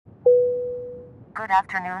Good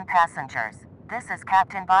afternoon, passengers. This is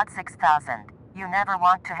Captain Bot 6000. You never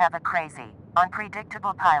want to have a crazy,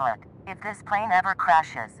 unpredictable pilot. If this plane ever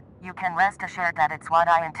crashes, you can rest assured that it's what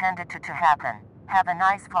I intended to happen. Have a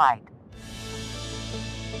nice flight.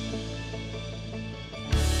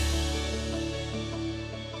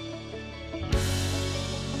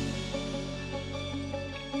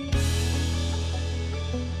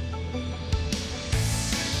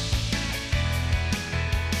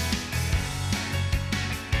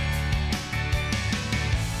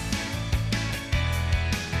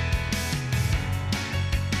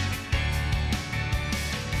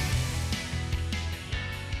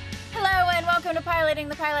 Welcome to Piloting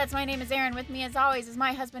the Pilots. My name is Erin. With me, as always, is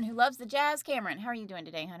my husband who loves the jazz, Cameron. How are you doing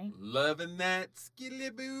today, honey? Loving that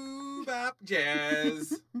skilly-boo-bop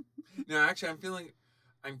jazz. No, actually,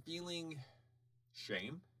 I'm feeling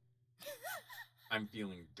shame. I'm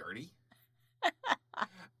feeling dirty.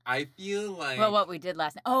 I feel like... Well, what we did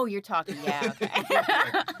last night. Oh, you're talking. Yeah, okay.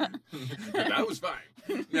 That was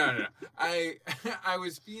fine. No. I'm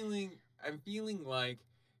feeling like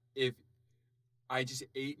if I just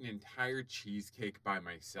ate an entire cheesecake by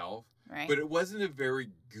myself, right. But it wasn't a very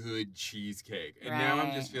good cheesecake. And now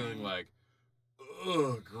I'm just feeling like,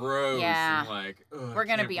 ugh, gross. Yeah. And like, ugh, We're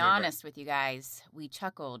going to be honest with you guys. We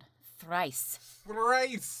chuckled thrice.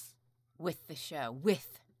 With the show.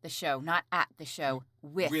 Not at the show.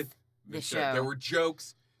 With the show. There were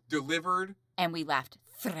jokes delivered. And we laughed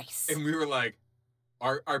thrice. And we were like,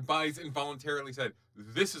 our bodies involuntarily said,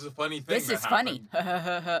 this is a funny thing. This is funny.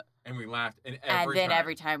 And we laughed. And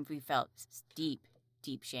every time we felt deep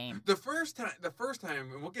shame. The first time,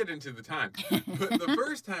 and we'll get into the time, but the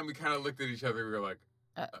first time we kind of looked at each other, we were like,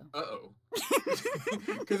 uh-oh.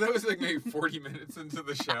 Because that was like maybe 40 minutes into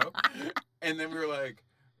the show. And then we're like,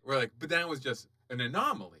 but that was just an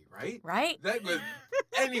anomaly, right? Right? That was,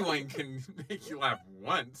 anyone can make you laugh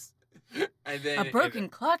once. And then a broken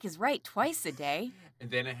clock is right twice a day.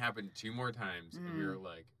 And then it happened 2 more times, and we were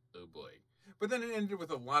like, oh boy. But then it ended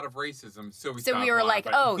with a lot of racism, so we were laughing. like,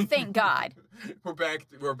 oh, thank God. We're back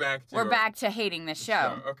to hating the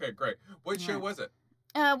show. Okay, great. What show was it?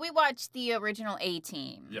 We watched the original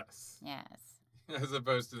A-Team. Yes. As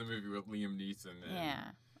opposed to the movie with Liam Neeson.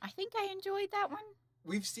 Yeah. I think I enjoyed that one.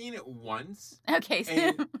 We've seen it once. Okay.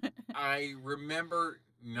 And I remember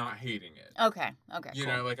not hating it. Okay. You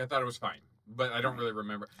know, like I thought it was fine. But I don't really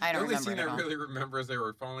remember. I don't remember. The only scene I really remember is they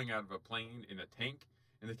were falling out of a plane in a tank.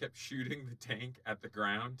 And they kept shooting the tank at the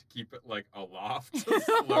ground to keep it, like, aloft to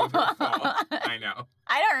slow their fall. I know.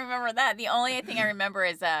 I don't remember that. The only thing I remember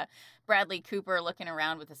is Bradley Cooper looking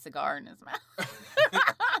around with a cigar in his mouth.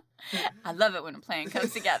 I love it when a plan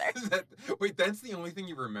comes together. Wait, that's the only thing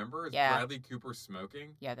you remember is Bradley Cooper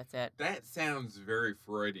smoking? Yeah, that's it. That sounds very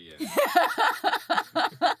Freudian.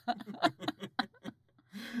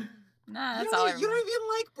 Nah, that's all I remember. You don't even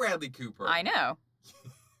like Bradley Cooper. I know.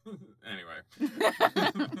 Anyway,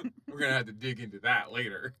 we're going to have to dig into that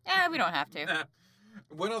later. Yeah, we don't have to.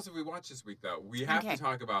 What else have we watched this week, though? We have to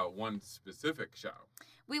talk about one specific show.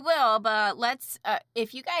 We will, but let's,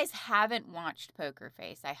 if you guys haven't watched Poker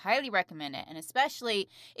Face, I highly recommend it. And especially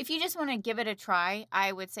if you just want to give it a try,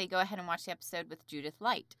 I would say go ahead and watch the episode with Judith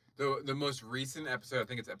Light. The most recent episode, I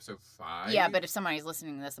think it's episode 5. Yeah, but if somebody's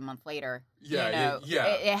listening to this a month later,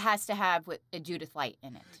 it has to have a Judith Light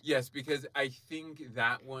in it. Yes, because I think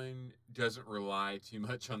that one doesn't rely too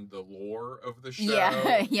much on the lore of the show.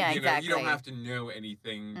 Yeah, exactly. You don't have to know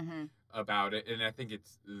anything about it, and I think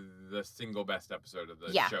it's the single best episode of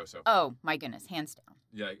the show so far. Oh, my goodness, hands down.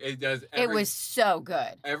 Yeah, it does. It was so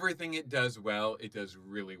good. Everything it does well, it does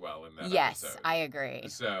really well in that episode. Yes, I agree.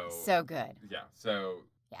 So good. Yeah, so...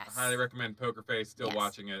 Yes. I highly recommend Poker Face. Still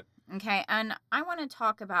watching it. Okay, and I want to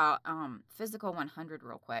talk about Physical 100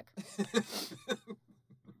 real quick.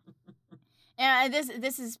 And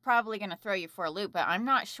this is probably going to throw you for a loop, but I'm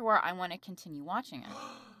not sure I want to continue watching it.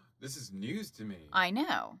 This is news to me. I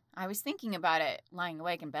know. I was thinking about it lying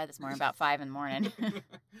awake in bed this morning about 5 in the morning.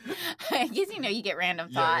 Because, you get random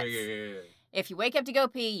thoughts. Yeah. If you wake up to go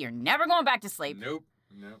pee, you're never going back to sleep. Nope.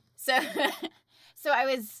 So I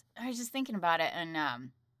was just thinking about it, and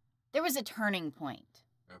there was a turning point.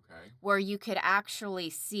 Okay. Where you could actually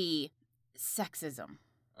see sexism.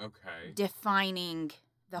 Okay. Defining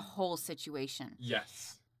the whole situation.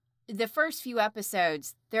 Yes. The first few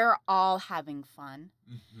episodes, they're all having fun.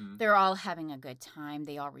 Mm-hmm. They're all having a good time.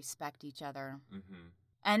 They all respect each other. Mm-hmm.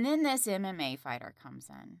 And then this MMA fighter comes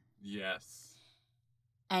in. Yes.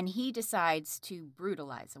 And he decides to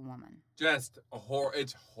brutalize a woman. Just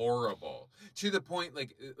it's horrible. To the point,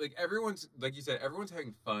 like everyone's, like you said, everyone's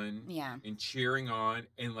having fun. Yeah. And cheering on.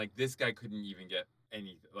 And, like, this guy couldn't even get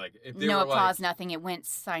anything. Like if they no were applause, like, nothing. It went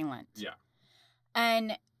silent. Yeah.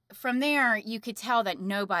 And from there, you could tell that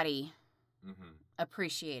nobody Mm-hmm.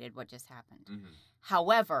 appreciated what just happened. Mm-hmm.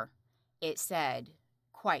 However, it said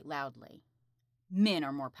quite loudly, men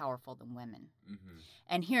are more powerful than women. Mm-hmm.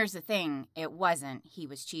 And here's the thing, it wasn't. He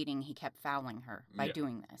was cheating. He kept fouling her by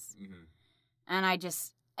doing this. Mm-hmm. And I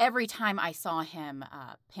just, every time I saw him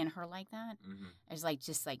pin her like that, Mm-hmm. I was like,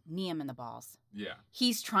 just like, knee him in the balls. Yeah.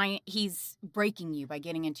 He's breaking you by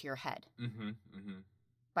getting into your head, Mm-hmm. Mm-hmm.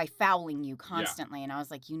 by fouling you constantly. And I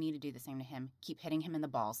was like, you need to do the same to him. Keep hitting him in the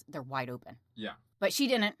balls. They're wide open. Yeah. But she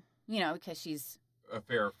didn't, because she's A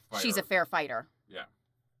fair fighter. She's a fair fighter. Yeah.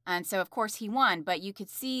 And so, of course, he won, but you could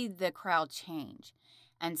see the crowd change.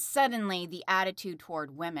 And suddenly, the attitude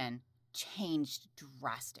toward women changed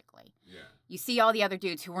drastically. Yeah. You see all the other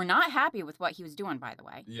dudes who were not happy with what he was doing, by the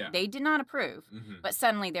way. Yeah. They did not approve. Mm-hmm. But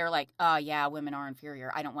suddenly, they're like, oh, yeah, women are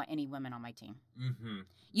inferior. I don't want any women on my team. Mm-hmm.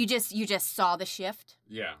 You just saw the shift.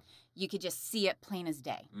 Yeah. You could just see it plain as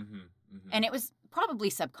day. Mm-hmm. Mm-hmm. And it was probably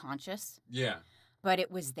subconscious, Yeah. but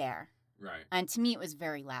it was there. Right. And to me, it was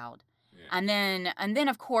very loud. Yeah. And then,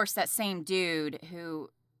 of course, that same dude who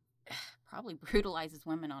probably brutalizes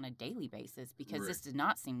women on a daily basis because this did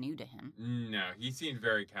not seem new to him. No, he seemed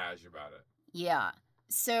very cash about it. Yeah.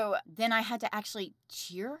 So then I had to actually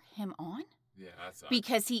cheer him on Yeah, that sucks.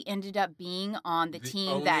 because he ended up being on the team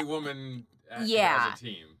only woman as Yeah. a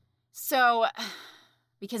team. So,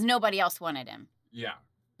 because nobody else wanted him Yeah.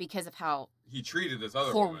 because of how He treated this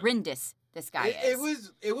other woman. horrendous this guy It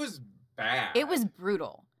is. It was bad. It was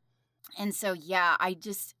brutal. And so, yeah, I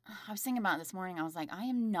was thinking about it this morning. I was like, I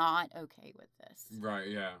am not okay with this. Right,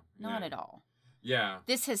 yeah. Not yeah. at all. Yeah.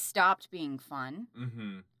 This has stopped being fun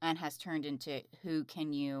Mm-hmm. and has turned into who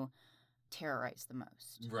can you terrorize the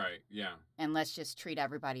most. Right, yeah. And let's just treat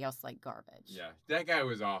everybody else like garbage. Yeah. That guy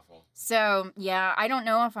was awful. So, yeah, I don't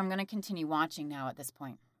know if I'm going to continue watching now at this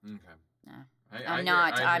point. Okay. No. I I'm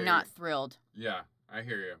hear not you. thrilled. Yeah, I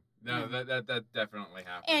hear you. No, Yeah. that definitely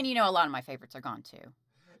happened. And a lot of my favorites are gone too.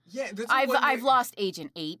 yeah, that's I've lost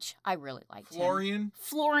Agent H. I really liked him. Florian.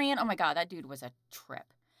 Florian, oh my god, that dude was a trip.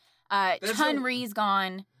 That's Chun-Ri's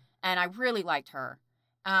gone, and I really liked her.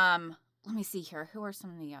 Let me see here. Who are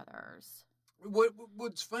some of the others?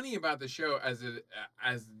 What's funny about the show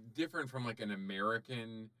as different from like an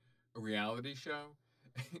American reality show,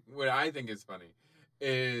 what I think is funny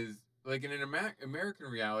is like in an American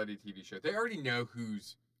reality TV show, they already know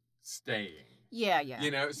who's staying. Yeah, yeah.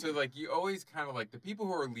 You know, so like you always kind of like the people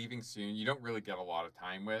who are leaving soon, you don't really get a lot of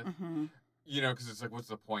time with. Mm-hmm. You know, because it's like, what's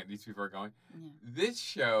the point? These people are going. Yeah. This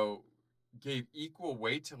show gave equal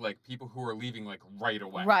weight to like people who are leaving like right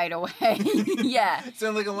away. Right away. Yeah.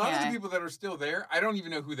 So like a lot of Yeah. the people that are still there, I don't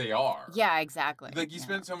even know who they are. Yeah, exactly. Like you Yeah.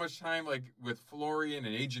 spend so much time like with Florian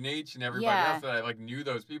and Agent H and everybody Yeah. else that I like knew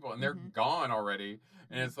those people and they're Mhm. gone already.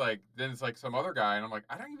 And it's like then it's like some other guy and I'm like,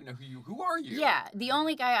 I don't even know who are you? Yeah, the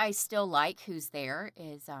only guy I still like who's there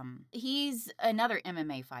is he's another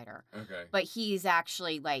MMA fighter, Okay. but he's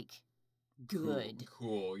actually like good.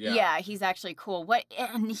 Cool. Yeah. Yeah, he's actually cool.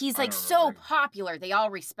 And he's I like don't so remember him. popular. They all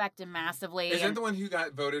respect him massively. Is that and- the one who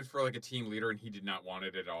got voted for like a team leader and he did not want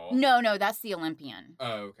it at all? No, that's the Olympian.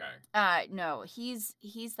 Oh, okay. No, he's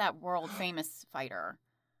that world famous fighter.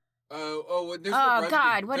 Oh, there's Oh, the rugby.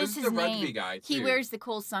 God, what there's is his the rugby name? guy He too. wears the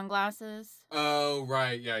cool sunglasses. Oh,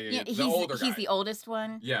 right. Yeah. The older guy. He's the oldest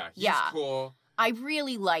one. Yeah, he's Yeah. cool. I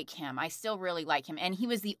really like him. I still really like him. And he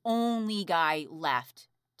was the only guy left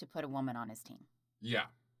to put a woman on his team. Yeah.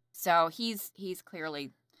 So he's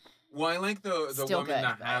clearly Well, I like the Still woman good,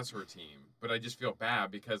 that but- has her team, but I just feel bad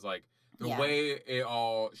because like the Yeah. way it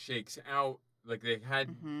all shakes out, like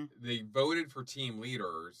mhm, they voted for team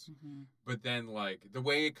leaders, mhm. but then like the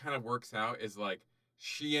way it kind of works out is like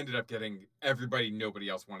she ended up getting everybody nobody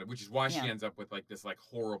else wanted, which is why she Yeah. ends up with like this like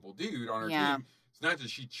horrible dude on her Yeah. team. It's not that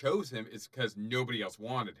she chose him; it's because nobody else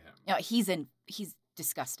wanted him. No, he's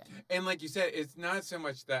disgusting. And like you said, it's not so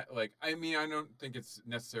much that like I mean I don't think it's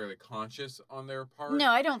necessarily conscious on their part.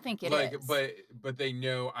 No, I don't think it is. But they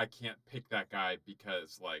know I can't pick that guy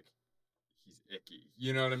because like he's icky.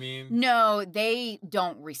 You know what I mean? No, they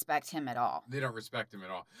don't respect him at all. They don't respect him at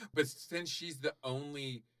all. But since she's the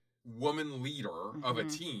only woman leader of a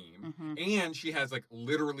Mhm. team, Mhm. and she has like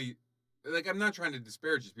literally, like I'm not trying to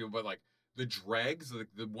disparage these people, but like the dregs, like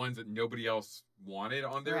the ones that nobody else wanted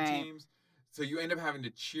on their Right. teams. So you end up having to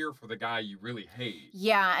cheer for the guy you really hate.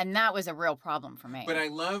 Yeah, and that was a real problem for me. But I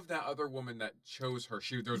love that other woman that chose her.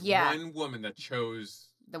 There was Yeah. one woman that chose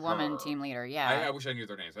The woman Her. team leader, yeah. I wish I knew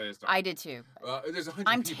their names. I just don't. I did too. There's 100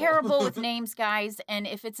 I'm people. terrible with names, guys, and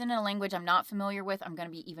if it's in a language I'm not familiar with, I'm going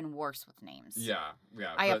to be even worse with names. Yeah.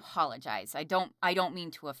 I apologize. I don't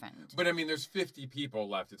mean to offend. But I mean, there's 50 people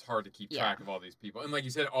left. It's hard to keep track of all these people. And like you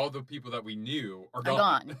said, all the people that we knew are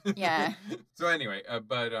gone. Yeah. So anyway,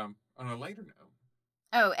 but on a lighter note.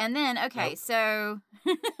 Oh, and then, okay, so...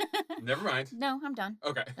 Never mind. No, I'm done.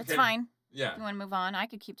 Okay. That's fine. Yeah. If you want to move on, I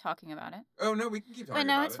could keep talking about it. Oh, no, we can keep talking about it.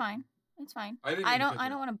 But no, it's fine. It's fine. I don't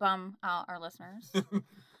want to bum out our listeners.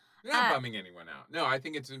 You're not bumming anyone out. No, I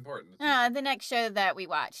think it's important. The next show that we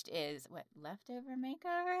watched is, Leftover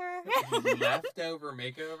Makeover? Leftover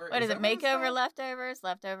Makeover? What is it? Makeover Leftovers?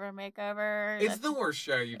 Leftover Makeover? It's the worst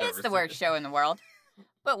show you've ever seen. It's the worst show in the world.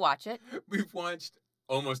 But watch it. We've watched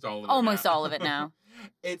almost all of it Almost all of it now.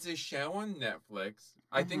 It's a show on Netflix.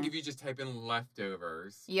 I think if you just type in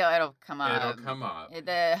leftovers, it'll come up. It'll come up.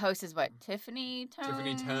 The host is what? Tiffany Tone?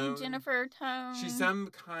 Tiffany Tone. Jennifer Tone. She's some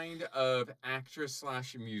kind of actress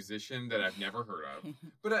 / musician that I've never heard of.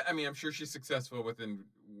 But I mean, I'm sure she's successful within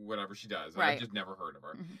whatever she does. Right. I've just never heard of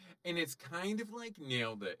her. And it's kind of like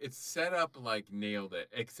Nailed It. It's set up like Nailed It,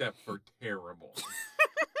 except for terrible.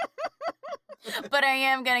 But I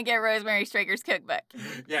am going to get Rosemary Straker's cookbook.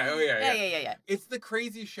 Yeah. Yeah. It's the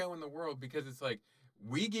craziest show in the world because it's like,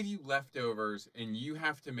 we give you leftovers and you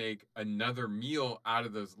have to make another meal out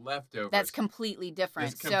of those leftovers. That's completely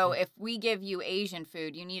different. So if we give you Asian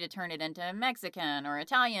food, you need to turn it into Mexican or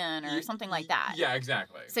Italian or something like that. Yeah,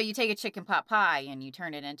 exactly. So you take a chicken pot pie and you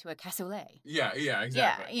turn it into a cassoulet. Yeah,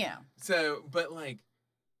 exactly. Yeah, So, but like,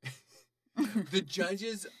 the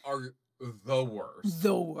judges are the worst.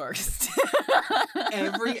 The worst.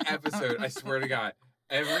 Every episode, I swear to God,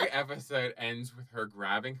 every episode ends with her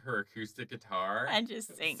grabbing her acoustic guitar and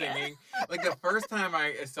just singing. Like the first time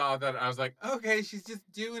I saw that, I was like, okay, she's just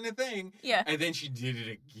doing a thing. Yeah. And then she did it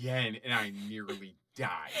again, and I nearly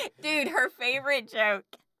died. Dude, her favorite joke.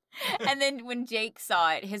 And then when Jake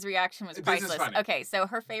saw it, his reaction was priceless. This is funny. Okay, so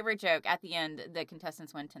her favorite joke at the end, the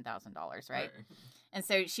contestants win $10,000, right? And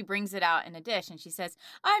so she brings it out in a dish and she says,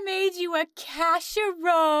 I made you a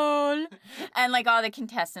casserole. And like all the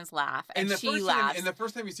contestants laugh and she laughs. And the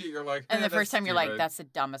first time you see it, you're like, and the first time you're like, that's the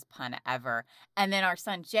dumbest pun ever. And then our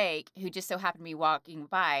son Jake, who just so happened to be walking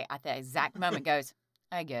by at the exact moment, goes,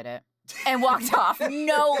 I get it. And walked off.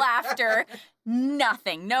 No laughter,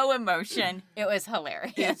 nothing, no emotion. It was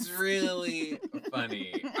hilarious. It's really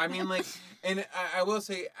funny. I mean, like, and I will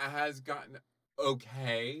say it has gotten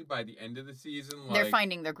okay by the end of the season. Like, they're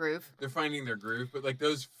finding their groove. They're finding their groove, but like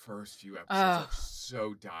those first few episodes are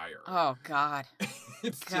so dire. Oh God.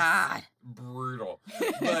 It's just brutal.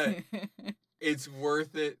 But it's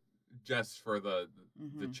worth it just for the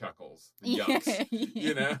chuckles, the yucks,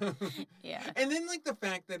 you know? Yeah. And then like the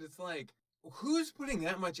fact that it's like, who's putting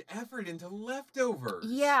that much effort into leftovers?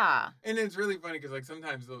 Yeah. And it's really funny because like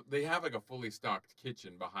sometimes they have like a fully stocked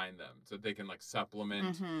kitchen behind them so they can like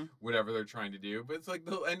supplement whatever they're trying to do. But it's like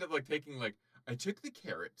they'll end up like taking like, I took the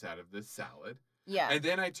carrots out of this salad. Yeah. And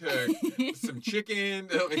then I took some chicken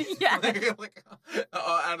out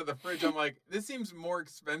of the fridge. I'm like, this seems more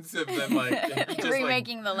expensive than like just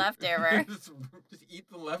remaking the leftover. just eat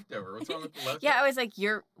the leftover. What's wrong with the leftover? Yeah, I was like,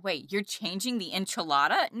 you're changing the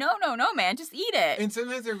enchilada? No, man, just eat it. And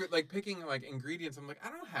sometimes they're like picking like ingredients. I'm like, I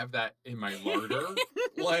don't have that in my larder.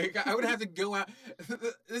 Like I would have to go out.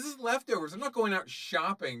 This is leftovers. I'm not going out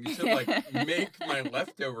shopping to like make my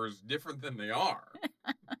leftovers different than they are.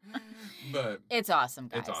 But it's awesome,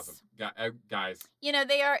 guys. It's awesome, guys. You know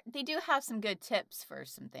they do have some good tips for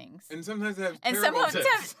some things, and sometimes they have terrible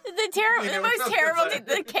tips. The most terrible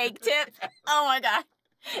the cake tip. Oh my God!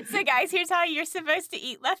 So guys, here's how you're supposed to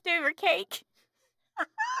eat leftover cake.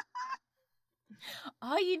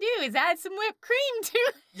 All you do is add some whipped cream to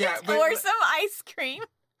it, or some ice cream.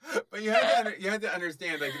 But you had to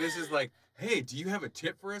understand, like this is like, hey, do you have a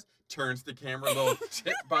tip for us? Turns the camera, little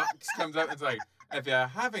tip box comes up. It's like, if you're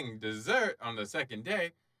having dessert on the second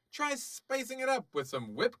day, try spicing it up with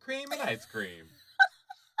some whipped cream and ice cream.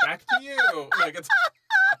 Back to you. Like, it's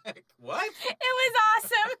like, what? It was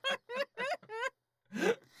awesome.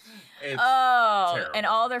 It's terrible. And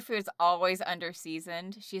all their food's always under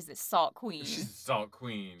seasoned. She's a salt queen. She's a salt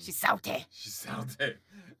queen. She's salty. She's salty.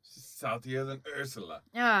 She's saltier than Ursula.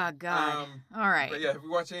 Oh, God. All right. But yeah, have we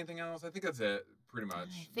watched anything else? I think that's it, pretty much.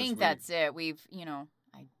 I think that's it. We've,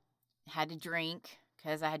 I had to drink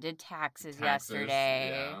because I did taxes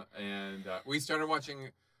yesterday. Yeah, and we started watching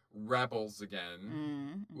Rebels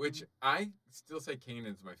again, which I still say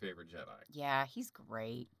Kanan's my favorite Jedi. Yeah, he's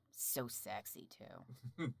great. So sexy,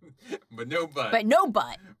 too. But no butt.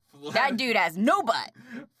 That dude has no butt.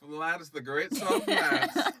 Flat as the Great Salt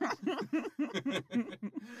Flats.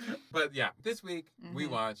 But yeah, this week we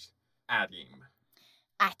watched Adim.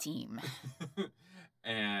 Atim.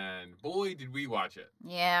 And boy, did we watch it.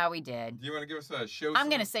 Yeah, we did. Do you want to give us a show? I'm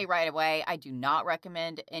going to say right away, I do not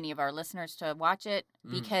recommend any of our listeners to watch it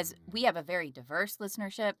because we have a very diverse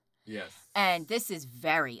listenership. Yes. And this is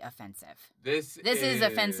very offensive. This is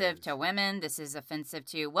offensive to women. This is offensive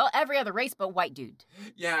to, well, every other race but white dude.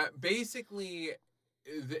 Yeah, basically,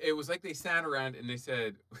 it was like they sat around and they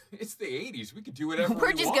said, it's the 80s. We could do whatever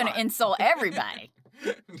We're just going to insult everybody.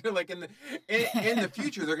 They're like, in the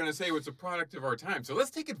future, they're going to say it's a product of our time. So let's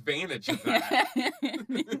take advantage of that.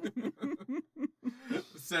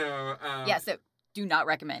 So do not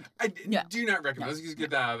recommend. I do not recommend. Let's just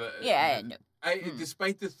get that out of the... Yeah, no.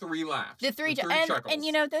 Despite the 3 laughs. The three chuckles. and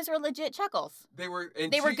you know, those were legit chuckles. They were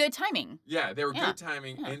good timing. Yeah, they were good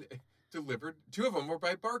timing and delivered. 2 of them were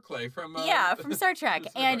by Barclay from from Star Trek.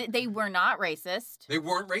 And they were not racist. They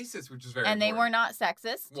weren't racist, which is very And important. they were not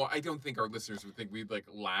sexist. Well, I don't think our listeners would think we'd like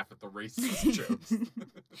laugh at the racist jokes.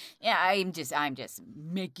 Yeah, I'm just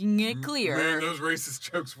making it clear. Man, those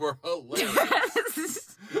racist jokes were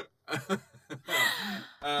hilarious.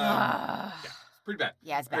 Yeah, it's pretty bad.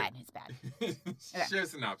 Yeah, it's bad. It's bad. Show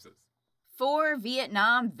synopsis. 4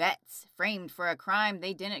 Vietnam vets framed for a crime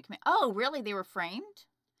they didn't commit. Oh, really? They were framed?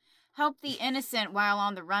 Help the innocent while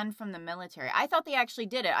on the run from the military. I thought they actually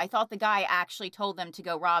did it. I thought the guy actually told them to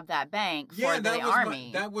go rob that bank for the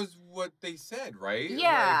army. That was what they said, right?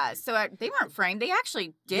 Yeah, so they weren't framed. They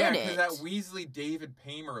actually did it. Yeah, because that Weasley David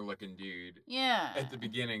Paymer looking dude. Yeah. At the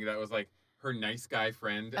beginning, that was like her nice guy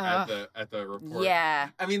friend at the report. Yeah.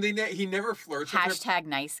 I mean, he never flirts with her. Hashtag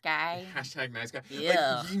nice guy. Hashtag nice guy.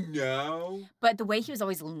 Yeah. Like, you know. But the way he was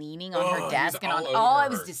always leaning on her desk and it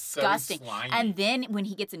was disgusting. So slimy. And then when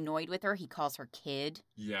he gets annoyed with her, he calls her kid.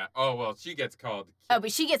 Yeah. Oh, well, she gets called kid. Oh,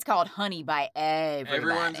 but she gets called honey by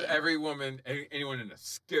everybody. Every woman, anyone in a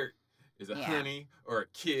skirt is a honey or a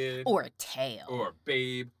kid. Or a tail. Or a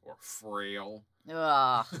babe or frail.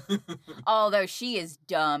 Ugh. Although she is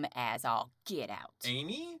dumb as all get out.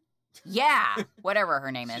 Amy? Yeah. Whatever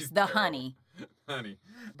her name is. She's The terrible. honey. Honey.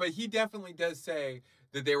 But he definitely does say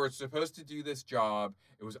that they were supposed to do this job.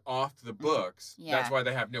 It was off the books. Yeah. That's why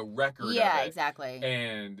they have no record of it. Yeah, exactly.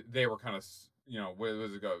 And they were kind of, where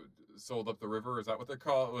does it go? Sold up the river? Is that what they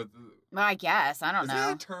call it? Well, I guess. I don't know. Is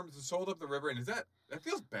that a term? Sold up the river? And that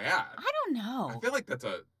feels bad. I don't know. I feel like that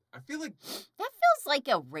feels like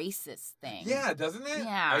a racist thing. Yeah, doesn't it?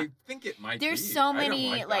 Yeah. I think it might There's be. so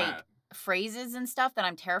many, I don't like that. phrases and stuff that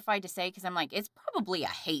I'm terrified to say because I'm like, it's probably a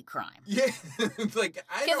hate crime. Yeah. It's like,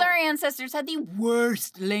 because our ancestors had the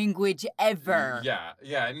worst language ever. Yeah,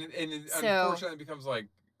 yeah. And unfortunately it becomes like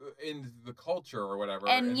in the culture or whatever.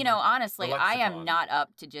 And honestly, I am not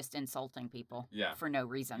up to just insulting people for no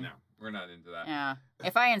reason. No, we're not into that. Yeah.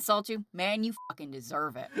 If I insult you, man, you fucking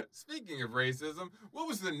deserve it. Speaking of racism, what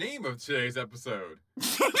was the name of today's episode?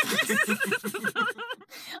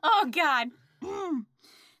 Oh, God.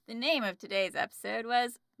 The name of today's episode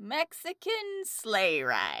was Mexican Sleigh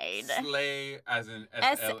Ride. Sleigh as in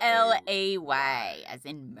S-L-A-Y, as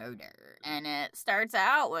in murder. And it starts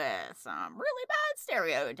out with some really bad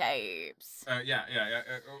stereotypes. Yeah.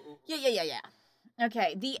 Yeah.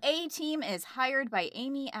 Okay, the A-Team is hired by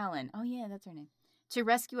Amy Allen. Oh, yeah, that's her name. To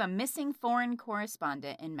rescue a missing foreign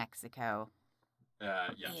correspondent in Mexico.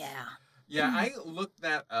 Yes. Yeah. Yeah, I looked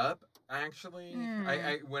that up, actually.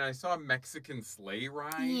 I when I saw Mexican Sleigh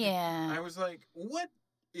Ride, I was like, what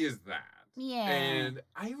is that? Yeah. And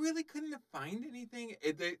I really couldn't find anything.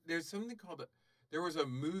 There's something called... There was a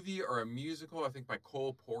movie or a musical, I think, by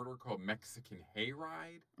Cole Porter called Mexican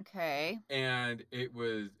Hayride. Okay. And it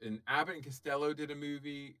was... And Abbott and Costello did a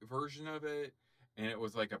movie version of it. And it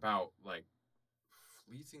was like about, like,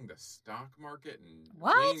 fleecing the stock market and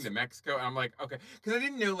fleeing to Mexico. And I'm like, okay. Because I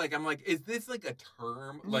didn't know, like, I'm like, is this like a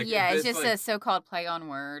term? Like, yeah, it's just a so-called play on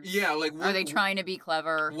words. Yeah, like... Are they trying to be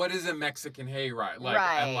clever? What is a Mexican hayride? Like,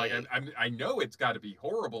 right. I'm like, I know it's got to be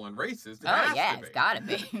horrible and racist. It's got to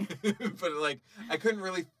be. But, like, I couldn't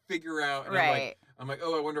really figure out. And right. I'm like,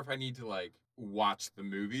 oh, I wonder if I need to, like, watch the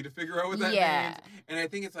movie to figure out what that means. And I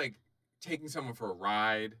think it's, like, taking someone for a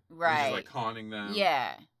ride. Right. Just, like, conning them.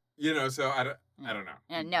 Yeah. So I don't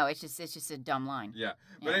know. No, it's just a dumb line. Yeah.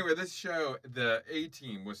 But anyway, this show, the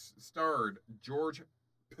A-Team, starred George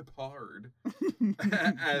Peppard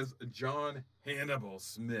as John Hannibal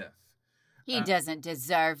Smith. He doesn't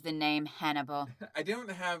deserve the name Hannibal. I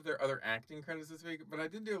don't have their other acting credits this week, but I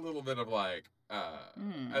did do a little bit of like,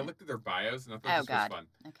 I looked at their bios and I thought this was fun.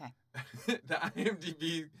 Okay. The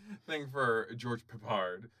IMDb thing for George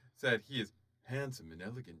Peppard said he is handsome and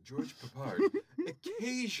elegant George Peppard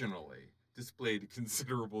occasionally displayed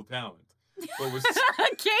considerable talent, but was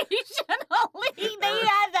Occasionally, they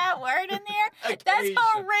had that word in there. That's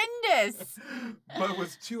horrendous. But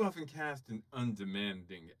was too often cast in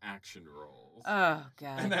undemanding action roles. Oh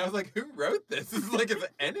God! And I was like, who wrote this? This is like an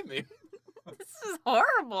enemy. This is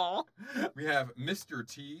horrible. We have Mr.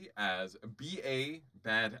 T as B.A.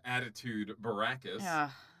 Bad Attitude Baracus.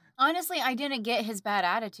 Honestly, I didn't get his bad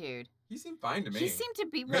attitude. He seemed fine to me. He seemed to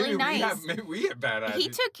be really nice. Maybe we have bad attitude. He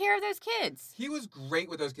took care of those kids. He was great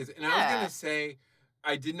with those kids. And I was going to say,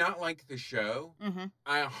 I did not like the show. Mm-hmm.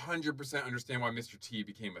 I 100% understand why Mr. T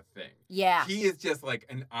became a thing. Yeah. He is just like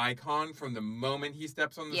an icon from the moment he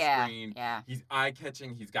steps on the screen. Yeah. He's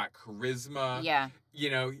eye-catching. He's got charisma. Yeah. You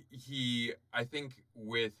know, I think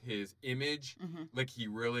with his image, like he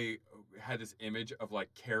really had this image of like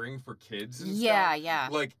caring for kids and stuff. Yeah.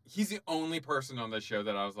 Like he's the only person on the show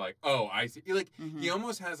that I was like, oh, I see. Like he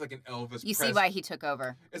almost has like an Elvis. You see why he took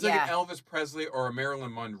over. It's like an Elvis Presley or a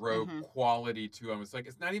Marilyn Monroe quality to him. It's like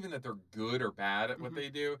it's not even that they're good or bad at what they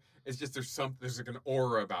do. It's just there's like an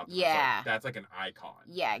aura about them. Yeah, like, that's like an icon.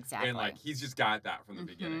 Yeah, exactly. And like he's just got that from the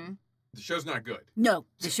beginning. The show's not good. No,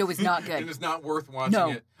 the show is not good. And it's not worth watching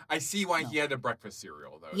it. I see why he had a breakfast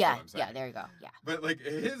cereal, though. Yeah, is what I'm saying. yeah, there you go. Yeah. But like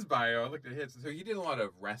his bio, I looked at his. So he did a lot of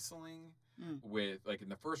wrestling with, like in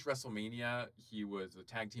the first WrestleMania, he was a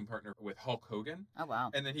tag team partner with Hulk Hogan. Oh,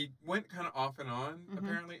 wow. And then he went kind of off and on,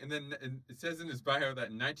 apparently. And then it says in his bio that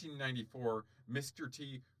in 1994, Mr.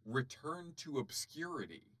 T returned to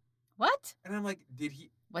obscurity. What? And I'm like,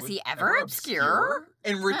 Was he ever obscure?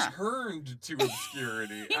 And returned to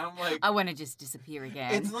obscurity. I'm like, I want to just disappear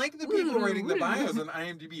again. It's like the people writing the bios on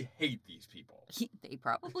IMDb hate these people. They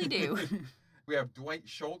probably do. We have Dwight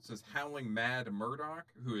Schultz as Howling Mad Murdoch,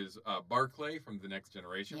 who is Barclay from The Next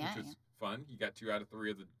Generation, which was fun. He got 2 out of 3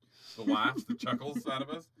 of the laughs, the chuckles out of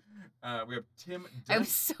us. We have Tim Dunn. I'm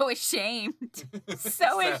so ashamed.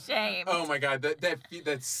 So ashamed. Oh my God,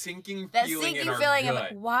 that sinking that feeling sinking in our feeling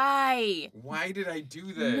gut. of why? Why did I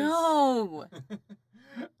do this? No.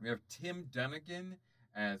 We have Tim Dunnigan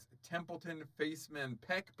as Templeton Faceman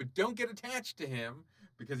Peck, but don't get attached to him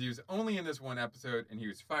because he was only in this one episode and he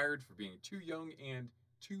was fired for being too young and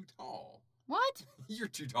too tall. What? You're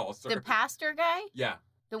too tall, sir. The pastor guy? Yeah.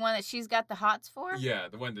 The one that she's got the hots for? Yeah,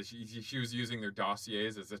 the one that she was using their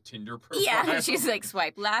dossiers as a Tinder profile. Yeah, she's like,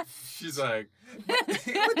 swipe left. She's like, but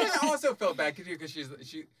then I also felt bad because she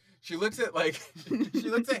looks at she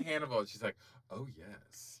looks at Hannibal and she's like, oh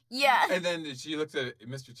yes. Yeah. And then she looks at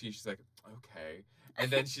Mr. T, she's like, okay. And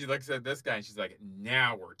then she looks at this guy and she's like,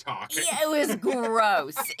 now we're talking. Yeah, it was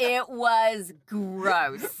gross. It was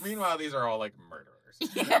gross. Meanwhile, these are all like murderers.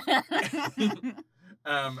 Yeah.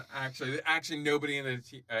 Actually, nobody in the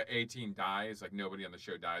A-Team dies. Like nobody on the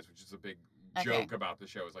show dies, which is a big joke about the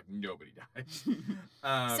show. Is like nobody dies.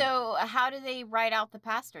 So how do they write out the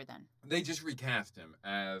pastor then? They just recast him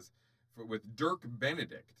with Dirk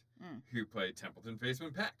Benedict, who played Templeton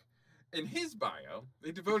Faceman Peck. In his bio,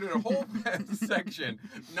 they devoted a whole section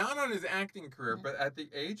not on his acting career, but at the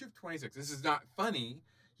age of 26. This is not funny.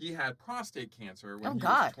 He had prostate cancer when he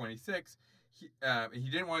was 26. He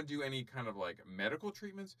didn't want to do any kind of like medical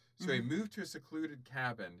treatments, so he moved to a secluded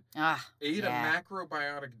cabin, ate a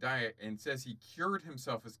macrobiotic diet, and says he cured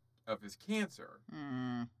himself of his cancer.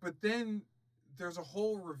 But then there's a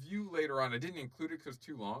whole review later on, I didn't include it because it's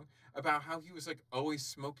too long, about how he was like always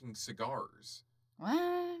smoking cigars.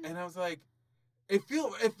 What? And I was like, it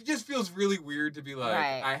just feels really weird to be like,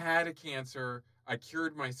 I had a cancer, I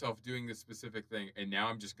cured myself doing this specific thing, and now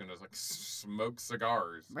I'm just gonna like smoke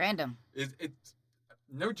cigars. Random. It's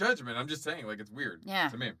no judgment. I'm just saying, like it's weird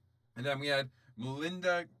to me. And then we had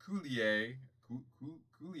Melinda Coulier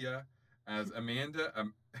as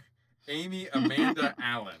Amy Amanda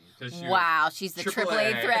Allen. She's the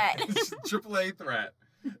AAA threat. AAA threat.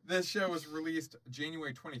 This show was released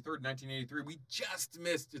January 23rd, 1983. We just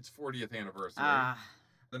missed its 40th anniversary.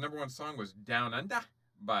 The number 1 song was Down Under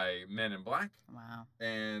by Men in Black. Wow.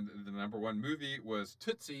 And the number 1 movie was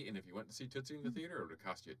Tootsie. And if you went to see Tootsie in the theater, it would have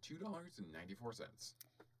cost you $2.94.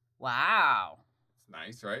 Wow. It's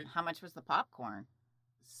nice, right? How much was the popcorn?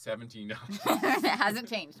 $17. It hasn't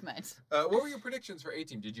changed much. What were your predictions for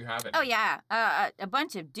A-Team? Did you have any? Oh, yeah. A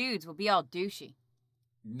bunch of dudes will be all douchey.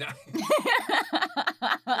 Nice.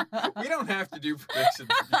 We don't have to do predictions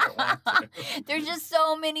if you don't want to. There's just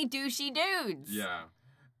so many douchey dudes. Yeah.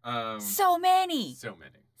 So many. So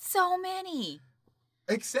many. So many.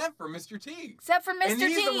 Except for Mr. T. Except for Mr. T. And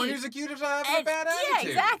he's the one who's accused of having a bad attitude. Yeah,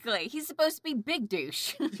 exactly. He's supposed to be big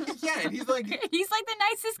douche. Yeah, and he's like... He's like the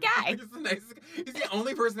nicest guy. He's the nicest guy. He's the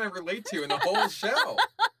only person I relate to in the whole show.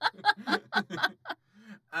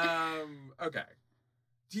 Okay.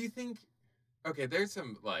 Do you think... Okay, there's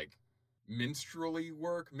some, like, minstrel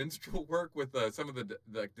work with some of the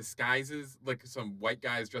disguises, like some white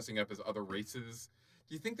guys dressing up as other races.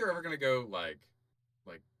 Do you think they're ever going to go, like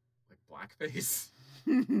blackface?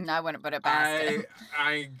 I wouldn't put it past him.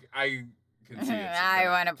 I can see it. I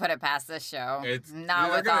want to put it past this show. It's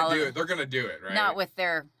not with all do it. They're gonna do it, right? Not with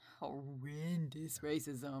their horrendous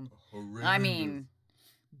racism. Horrendous. I mean,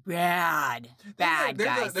 bad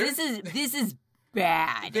guys. This is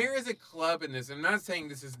bad. There is a club in this. I'm not saying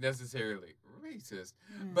this is necessarily racist,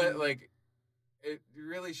 but like, it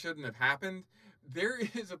really shouldn't have happened. There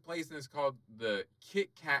is a place in this called the Kit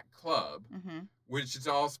Kat Club, which is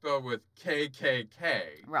all spelled with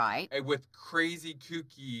KKK. Right. With crazy,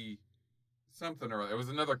 kooky something or other. It was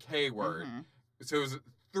another K word. So it was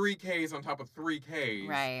 3 Ks on top of 3 Ks.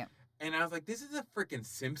 Right. And I was like, this is a freaking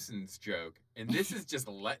Simpsons joke. And this is just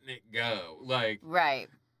letting it go. Like. Right.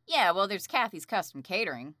 Yeah, well, there's Kathy's Custom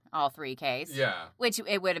Catering, all 3 Ks. Yeah. Which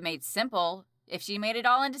it would have made simple if she made it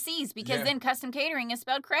all into C's, because then Custom Catering is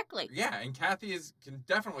spelled correctly. Yeah, and Kathy can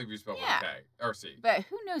definitely be spelled with a K or C. But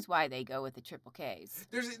who knows why they go with the triple Ks?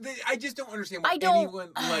 I just don't understand why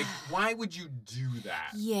anyone, like, why would you do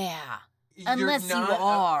that? Yeah. Unless you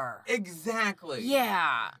are. Exactly.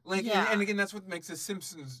 Yeah. Like, and again, that's what makes a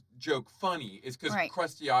Simpsons joke funny, is because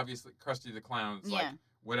Krusty the Clown's like,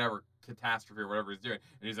 whatever catastrophe or whatever he's doing,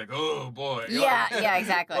 and he's like, oh boy. Yeah,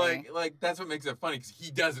 exactly. like that's what makes it funny, because he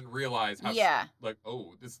doesn't realize how like,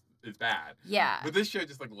 oh, this is bad. Yeah. But this show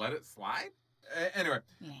just like let it slide. Anyway,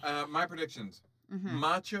 my predictions.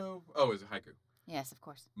 Macho. Oh, is it haiku? Yes, of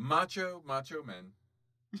course. Macho men.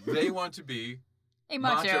 They want to be a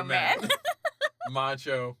macho man.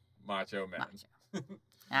 macho man. All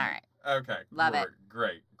right. Okay. Love it.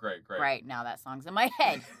 Great. Right now, that song's in my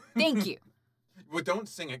head. Thank you. Well, don't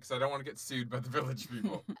sing it, because I don't want to get sued by the Village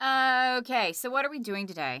people. Okay, so what are we doing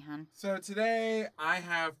today, hon? So today, I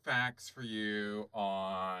have facts for you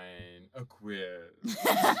on a quiz.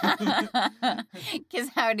 Because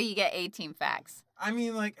how do you get 18 facts? I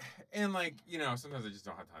mean, sometimes I just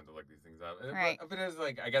don't have time to look these things up. Right. But it's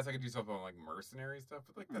like, I guess I could do something on, like, mercenary stuff,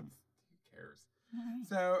 but, like, that's, who cares? Right.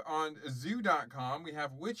 So on zoo.com, we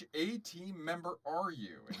have, which A-Team member are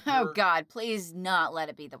you? Oh, God, please not let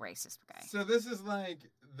it be the racist guy. So this is like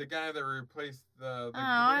the guy that replaced the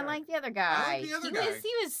I like the other guy. I like the other guy.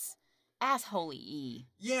 He was asshole-y.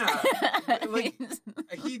 Yeah. Like,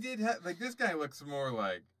 he did have, like, this guy looks more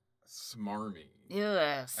like smarmy.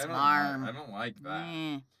 Ugh, smarm. I don't like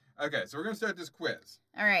that. Okay, so we're going to start this quiz.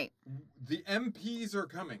 All right. The MPs are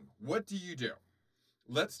coming. What do you do?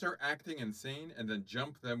 Let's start acting insane and then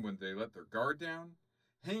jump them when they let their guard down.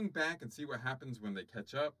 Hang back and see what happens when they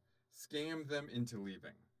catch up. Scam them into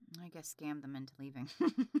leaving. I guess scam them into leaving.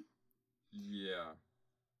 Yeah.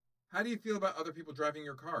 How do you feel about other people driving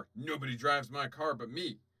your car? Nobody drives my car but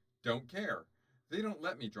me. Don't care. They don't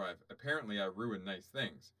let me drive. Apparently I ruin nice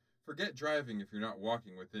things. Forget driving if you're not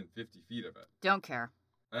walking within 50 feet of it. Don't care.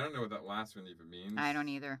 I don't know what that last one even means. I don't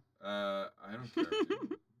either. I don't care if you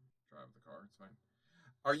drive the car. It's fine.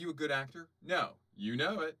 Are you a good actor? No. You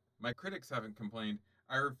know it. My critics haven't complained.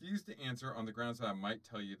 I refuse to answer on the grounds that I might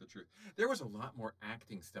tell you the truth. There was a lot more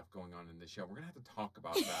acting stuff going on in this show. We're going to have to talk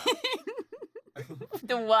about that.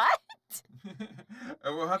 The what?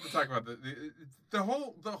 We'll have to talk about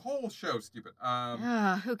the whole show. Stupid.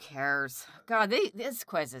 Who cares? God, this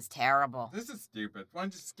quiz is terrible. This is stupid. Why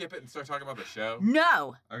don't you skip it and start talking about the show?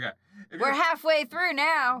 No. Okay. We're halfway through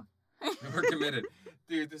now. We're committed.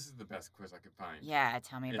 Dude, this is the best quiz I could find. Yeah,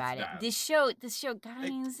 tell me about it. This show, guys,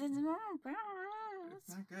 it's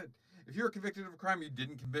not good. If you were convicted of a crime you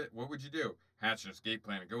didn't commit, what would you do? Hatch an escape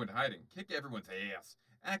plan and go into hiding. Kick everyone's ass.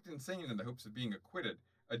 Act insane in the hopes of being acquitted.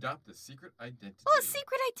 Adopt a secret identity. Well, a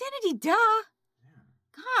secret identity, duh. Yeah.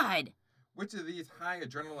 God. Which of these high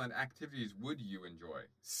adrenaline activities would you enjoy?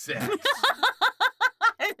 Sex.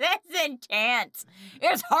 That's intense.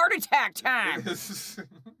 It's heart attack time.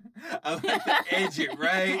 I like to edge it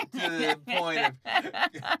right to the point of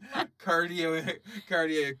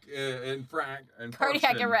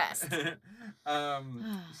cardiac arrest.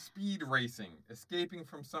 Speed racing, escaping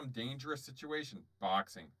from some dangerous situation,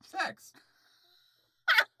 boxing, sex.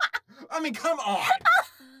 I mean, come on.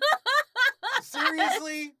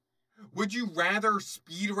 Seriously? Would you rather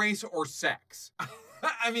speed race or sex?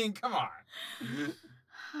 I mean, come on.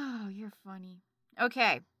 Oh, you're funny.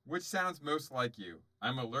 Okay. Which sounds most like you?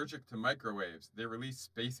 I'm allergic to microwaves. They release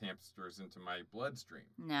space hamsters into my bloodstream.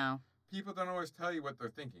 No. People don't always tell you what they're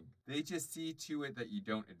thinking. They just see to it that you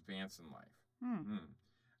don't advance in life.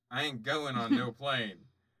 I ain't going on no plane.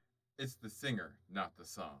 It's the singer, not the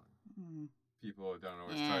song. People don't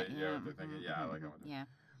always tell you what they're thinking. Yeah, I like that one. Yeah.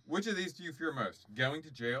 Which of these do you fear most? Going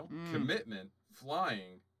to jail, commitment,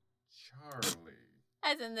 flying, Charlie.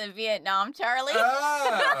 As in the Vietnam Charlie.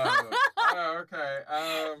 Oh, okay.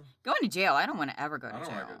 Going to jail. I don't want to ever go to jail. I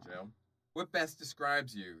don't want to go to jail. What best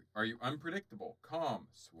describes you? Are you unpredictable, calm,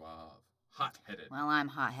 suave, hot-headed? Well, I'm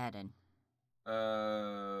hot-headed.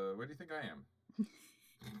 What do you think I am?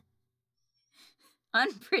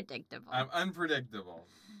 Unpredictable. I'm unpredictable.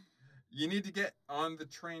 You need to get on the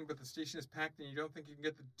train, but the station is packed and you don't think you can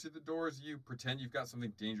get to the doors. You pretend you've got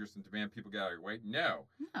something dangerous and demand people get out of your way. No.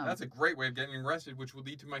 That's a great way of getting arrested, which will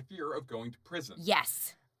lead to my fear of going to prison.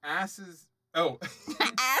 Yes. Asses. Oh.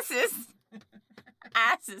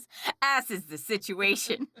 Asses the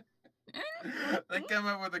situation. They come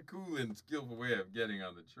up with a cool and skillful way of getting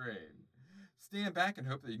on the train. Stand back and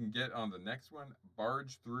hope that you can get on the next one.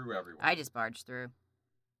 Barge through everyone. I just barged through.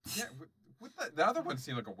 Yeah, the other ones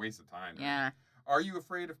seem like a waste of time. Yeah. Are you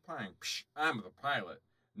afraid of flying? Psh, I'm the pilot.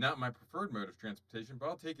 Not my preferred mode of transportation, but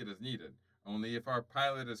I'll take it as needed. Only if our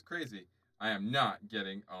pilot is crazy, I am not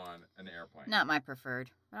getting on an airplane. Not my preferred,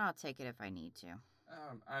 but I'll take it if I need to.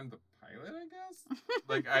 I'm the pilot, I guess?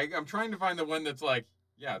 Like, I'm trying to find the one that's like,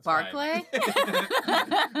 yeah, it's Barclay?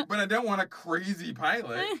 fine. But I don't want a crazy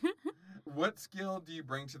pilot. What skill do you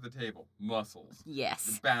bring to the table? Muscles.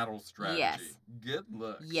 Yes. Battle strategy. Yes. Good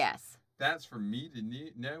looks. Yes. That's for me to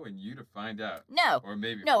know and you to find out. No. Or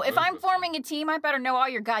maybe no. for If both I'm of us. forming a team, I better know all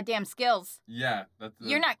your goddamn skills. Yeah, that's.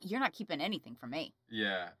 You're not keeping anything from me.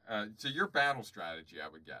 Yeah. So your battle strategy, I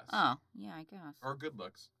would guess. Oh, yeah, I guess. Or good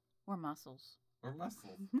looks. Or muscles. Or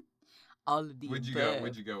muscles. All of the What'd you above.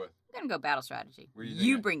 go with? I'm gonna go battle strategy. What do you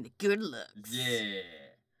You think? bring the good looks. Yeah.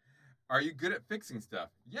 Are you good at fixing stuff?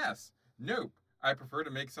 Yes. Nope. I prefer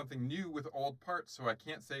to make something new with old parts, so I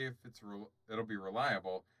can't say if it'll be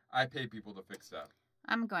reliable. I pay people to fix stuff.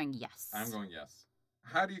 I'm going yes. I'm going yes.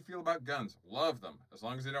 How do you feel about guns? Love them. As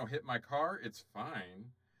long as they don't hit my car, it's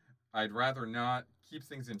fine. I'd rather not. Keeps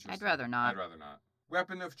things interesting. I'd rather not. I'd rather not.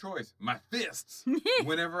 Weapon of choice. My fists.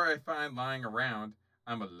 Whenever I find lying around,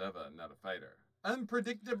 I'm a lover, not a fighter.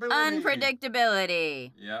 Unpredictability.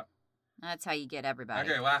 Unpredictability. Yep. That's how you get everybody.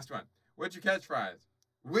 Okay, last one. What's your catchphrase?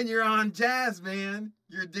 When you're on jazz, man,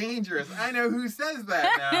 you're dangerous. I know who says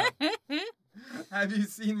that now. Have you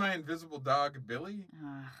seen my invisible dog, Billy?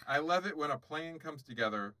 I love it when a plan comes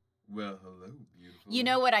together. Well, hello, beautiful. You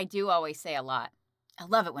know what I do always say a lot? I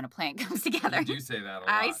love it when a plan comes together. You do say that a lot.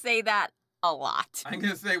 I say that a lot. I'm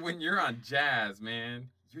going to say when you're on jazz, man,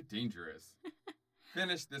 you're dangerous.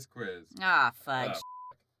 Finish this quiz. Ah, fudge.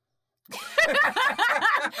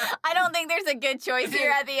 I don't think there's a good choice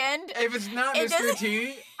here at the end. If it's not It Mr. doesn't-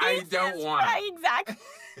 T, I don't want it.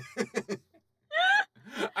 Exactly.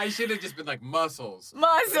 I should have just been like muscles.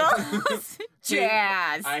 Muscles.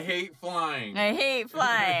 Jazz. I hate flying. I hate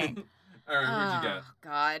flying. All right, what'd you get? Oh,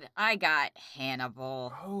 God. I got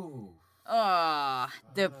Hannibal. Oh, Oh,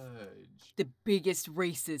 the fudge. biggest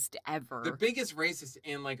racist ever. The biggest racist,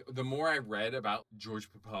 and like the more I read about George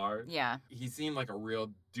Papard, Yeah. he seemed like a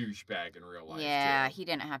real douchebag in real life. Yeah, too. he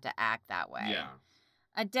didn't have to act that way. Yeah.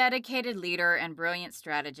 A dedicated leader and brilliant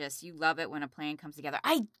strategist. You love it when a plan comes together.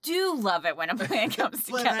 I do love it when a plan comes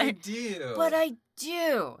But together. I do. But I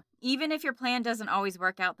do. Even if your plan doesn't always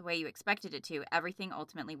work out the way you expected it to, everything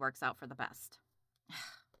ultimately works out for the best.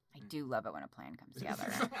 I do love it when a plan comes together.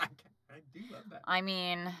 I do love that. I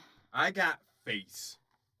mean... I got face.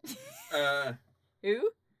 Who?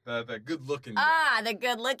 The good looking guy. Ah, the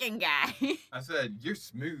good-looking guy. I said, you're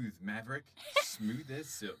smooth, Maverick. Smooth as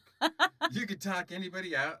silk. You could talk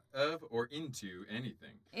anybody out of or into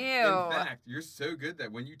anything. Ew. In fact, you're so good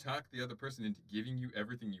that when you talk the other person into giving you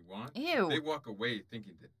everything you want, Ew. they walk away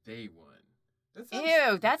thinking that they won. That sounds-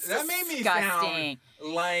 Ew, that's that made me disgusting.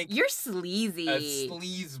 sound like You're sleazy. a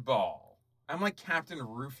sleazeball. I'm like Captain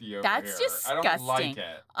Roofy over That's here. I don't disgusting. like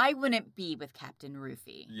it. I wouldn't be with Captain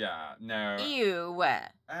Roofy. Yeah, no. Ew.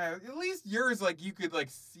 At least yours, like, you could, like,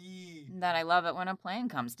 see. That I love it when a plan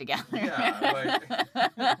comes together. Yeah,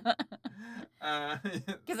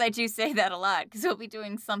 Because I do say that a lot. Because we'll be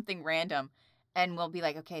doing something random. And we'll be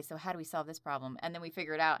like, okay, so how do we solve this problem? And then we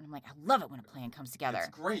figure it out. And I'm like, I love it when a plan comes together. It's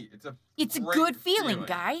great. It's a great good feeling,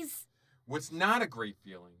 guys. What's not a great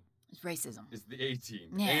feeling It's racism. is the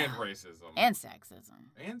A-team Yeah. and racism. And sexism.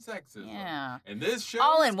 And sexism. Yeah. And this show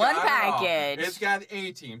All in one package. It's got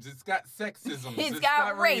A-teams. It's got sexisms. It's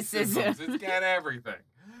got racism. It's got everything.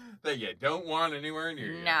 that you don't want anywhere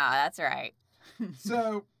near you. No, that's right.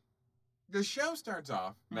 So, the show starts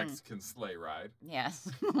off Mexican sleigh ride. Yes.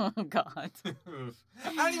 Oh, God.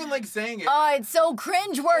 I don't even like saying it. Oh, it's so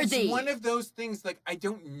cringeworthy. It's one of those things, like, I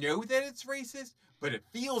don't know that it's racist, but it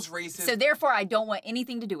feels racist. So therefore, I don't want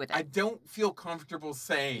anything to do with it. I don't feel comfortable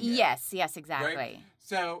saying it. Yes, exactly. Right?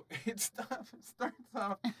 So, it starts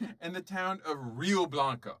off in the town of Rio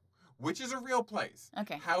Blanco, which is a real place.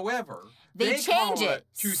 Okay. However, They change call it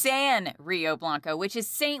to San Rio Blanco, which is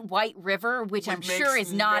Saint White River, which I'm sure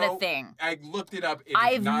is not a thing. I looked it up.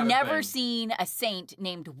 I've not never a thing. seen a saint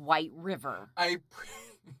named White River. I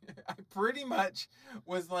pretty much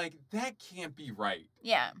was like, that can't be right.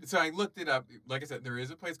 Yeah. So I looked it up. Like I said, there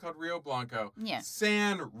is a place called Rio Blanco. Yeah.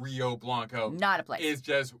 San Rio Blanco. Not a place. Is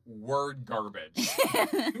just word garbage.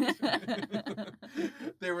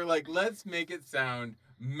 They were like, let's make it sound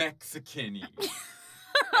Mexican-y.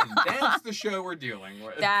 And that's the show we're dealing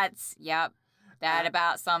with. That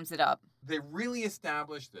about sums it up. They really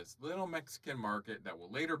established this little Mexican market that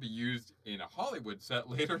will later be used in a Hollywood set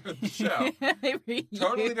later in the show.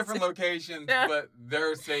 Totally different locations, but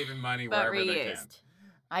they're saving money wherever they can.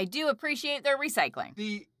 I do appreciate their recycling.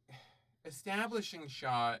 The establishing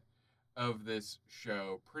shot of this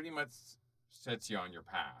show pretty much sets you on your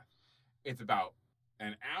path. It's about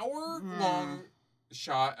an hour-long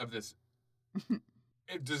shot of this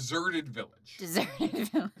deserted village.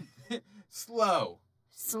 Slow.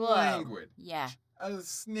 Languid. Yeah. A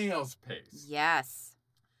snail's pace. Yes.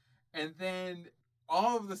 And then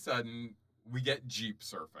all of a sudden, we get Jeep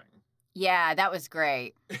surfing. Yeah, that was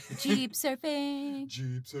great. Jeep surfing.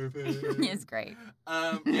 Jeep surfing. It's great.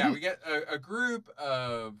 Yeah, we get a group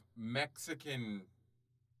of Mexican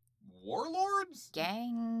warlords?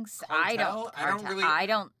 Gangs. Cartel? I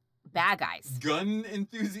don't. Bad guys. Gun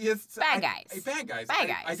enthusiasts? Bad guys. Bad guys. Bad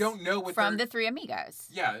guys. I don't know what From the Three Amigos.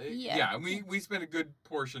 Yeah. We spent a good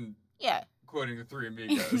portion quoting the Three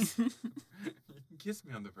Amigos. You can kiss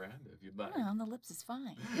me on the veranda if you'd like. Oh, on the lips is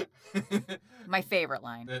fine. My favorite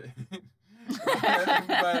line.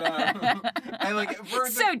 I like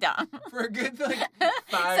so dumb. For a good like 5.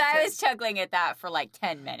 So I was chuckling at that for like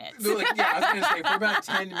 10 minutes. I was gonna say for about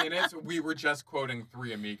 10 minutes we were just quoting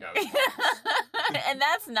Three Amigos. And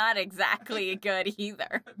that's not exactly good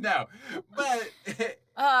either. No, but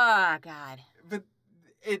oh God. But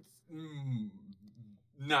it's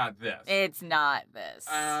not this. It's not this.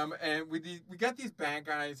 And we got these bad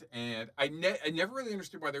guys, and I never really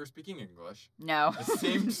understood why they were speaking English. No. It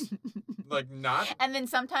seemed like not. And then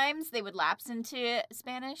sometimes they would lapse into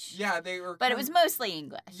Spanish. Yeah, they were. But it was mostly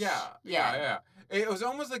English. Yeah. It was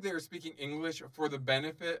almost like they were speaking English for the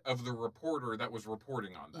benefit of the reporter that was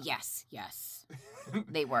reporting on them. Yes.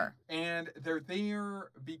 They were. And they're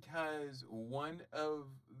there because one of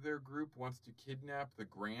their group wants to kidnap the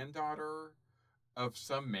granddaughter of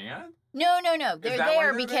some man? No. They're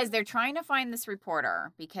there because they're trying to find this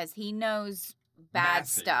reporter because he knows bad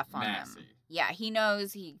stuff on them. Yeah, he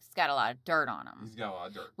knows he's got a lot of dirt on him. He's got a lot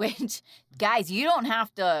of dirt. Which, guys, you don't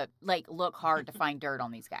have to, look hard to find dirt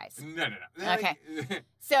on these guys. No. Okay.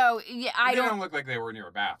 So, I don't look like they were near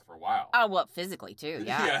a bath for a while. Oh, well, physically, too,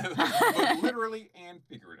 yeah. Both literally and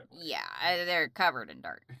figuratively. Yeah, they're covered in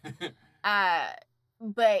dirt.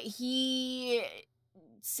 But he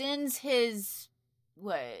sends his,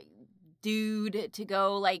 dude to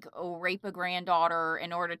go, rape a granddaughter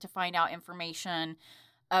in order to find out information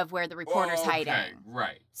of where the reporter's hiding.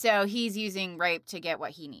 Right. So he's using rape to get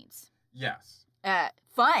what he needs. Yes.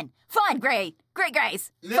 Fun, great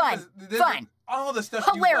guys. Fun. All the stuff.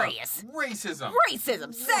 Hilarious. Racism,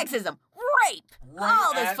 sexism, rape. Right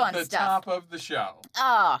all this fun at the stuff. top of the show.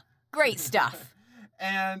 Oh, great stuff.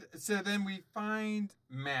 And so then we find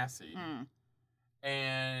Massey.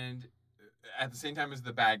 And at the same time as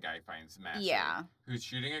the bad guy finds Massey. Yeah. Who's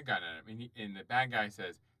shooting a gun at him. And the bad guy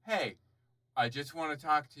says, hey, I just want to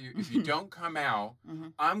talk to you. If you don't come out,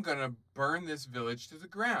 I'm going to burn this village to the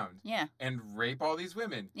ground. Yeah. And rape all these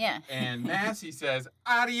women. Yeah. And Massey says,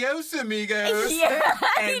 adios, amigos. Yeah.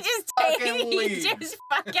 And he just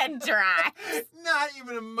fucking drives. Not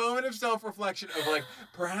even a moment of self-reflection of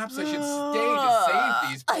perhaps I should stay to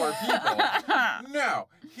save these poor people. No.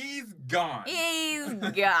 He's gone. He's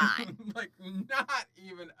gone. Not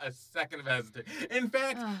even a second of hesitation. In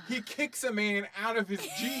fact, he kicks a man out of his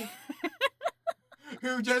Jeep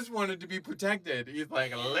who just wanted to be protected. He's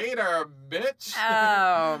like, later, bitch.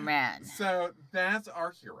 Oh, man. So that's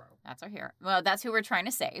our hero. That's our hero. Well, that's who we're trying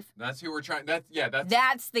to save. That's who we're trying.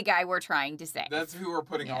 That's the guy we're trying to save. That's who we're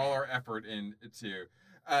putting all our effort into.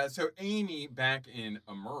 So Amy, back in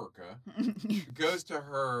America, goes to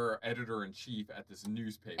her editor-in-chief at this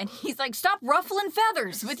newspaper. And he's like, stop ruffling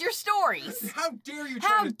feathers with your stories. How dare you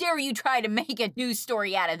dare you try to make a news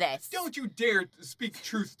story out of this? Don't you dare speak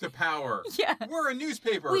truth to power. Yeah. We're a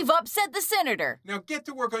newspaper. We've upset the senator. Now get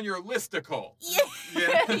to work on your listicle.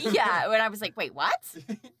 Yeah. Yeah. When I was like, wait, what?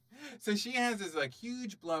 So she has this like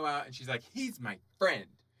huge blowout, and she's like, he's my friend.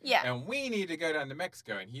 Yeah. And we need to go down to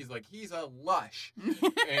Mexico. And he's like, he's a lush.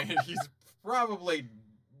 And he's probably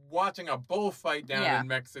watching a bullfight down in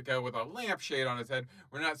Mexico with a lampshade on his head.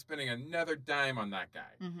 We're not spending another dime on that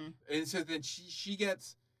guy. Mm-hmm. And so then she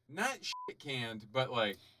gets not shit canned, but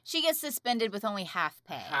like she gets suspended with only half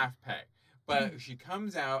pay. Half pay. But she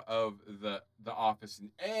comes out of the office, and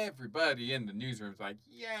everybody in the newsroom's like,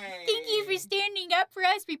 yay! Thank you for standing up for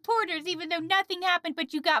us reporters, even though nothing happened,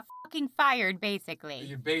 but you got fucking fired, basically.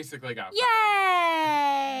 You basically got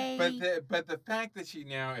fired. Yay! But the fact that she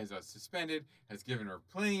now is suspended has given her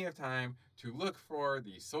plenty of time to look for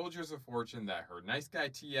the soldiers of fortune that her nice guy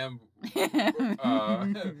TM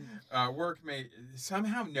workmate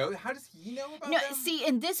somehow know. How does he know about them? See,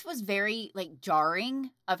 and this was very like jarring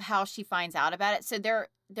of how she finds out about it. So they're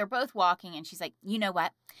both walking, and she's like, you know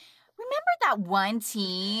what? Remember that one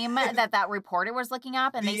team that reporter was looking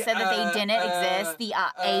up, and they said that they didn't exist? The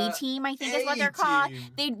A-team, I think is what they're called.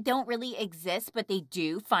 They don't really exist, but they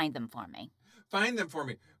do. Find them for me. Find them for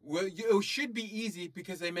me. Well, it should be easy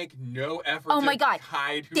because they make no effort my God.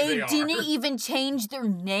 hide who they are. They didn't even change their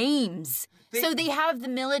names. So they have the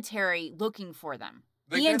military looking for them.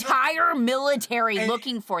 The entire military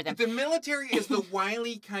looking for them. The military is the Wile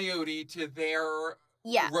E. Coyote to their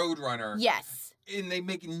Roadrunner. Yes. And they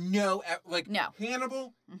make no.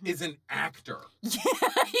 Hannibal is an actor. Yeah,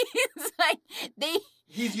 he's like,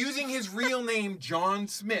 He's using his real name, John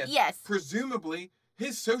Smith. Yes. Presumably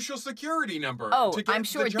his social security number. Oh, to get I'm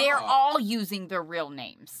sure the job. they're all using their real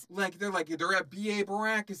names. They're at B.A.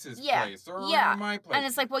 Baracus' place or my place. And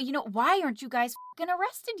it's like, well, why aren't you guys fucking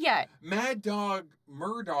arrested yet? Mad Dog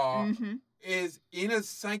Murdaugh is in a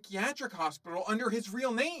psychiatric hospital under his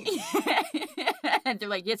real name. And they're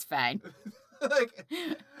like, it's fine.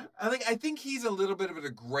 I think he's a little bit of a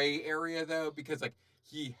gray area though, because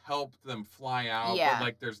he helped them fly out,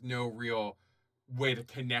 but there's no real way to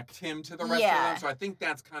connect him to the rest of them. So I think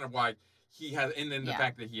that's kind of why he has, and then the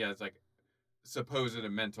fact that he has supposed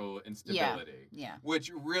mental instability,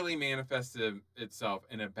 which really manifested itself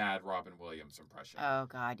in a bad Robin Williams impression. Oh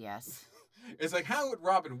God, yes. It's like, how would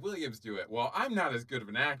Robin Williams do it? Well, I'm not as good of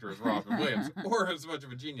an actor as Robin Williams or as much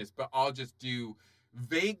of a genius, but I'll just do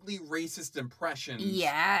vaguely racist impressions.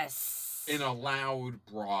 Yes. In a loud,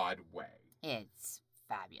 broad way. It's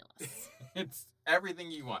fabulous. It's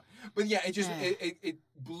everything you want. But yeah, it just it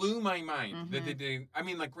blew my mind that they didn't. I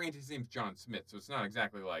mean, granted, his name's John Smith, so it's not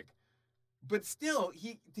exactly but still,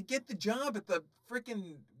 to get the job at the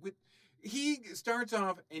freaking he starts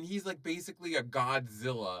off and he's basically a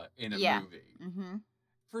Godzilla in a movie. Mm-hmm.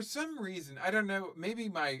 For some reason, I don't know, maybe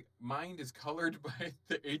my mind is colored by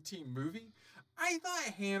the A-Team movie. I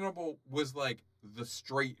thought Hannibal was the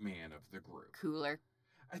straight man of the group. Cooler.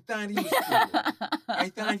 I thought he was cool. I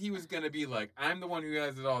thought he was going to be I'm the one who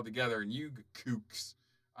has it all together, and you kooks,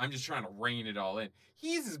 I'm just trying to rein it all in.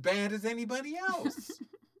 He's as bad as anybody else.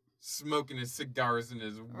 Smoking his cigars in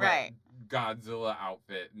his Godzilla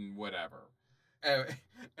outfit and whatever.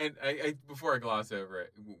 And I before I gloss over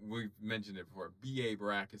it, we mentioned it before. B.A.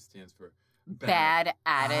 Baracus stands for Bad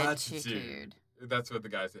Attitude. That's what the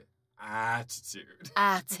guy said.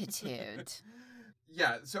 Attitude.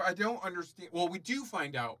 Yeah, so I don't understand. Well, we do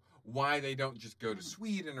find out why they don't just go to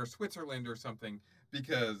Sweden or Switzerland or something,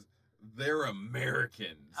 because they're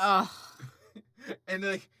Americans. Oh. and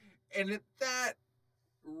that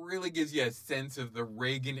really gives you a sense of the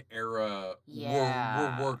Reagan era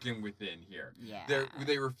we're working within here. Yeah.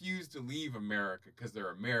 They refuse to leave America because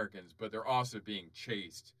they're Americans, but they're also being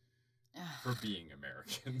chased for being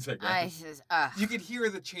Americans, I guess. You could hear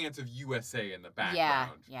the chants of USA in the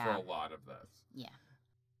background for a lot of this. Yeah.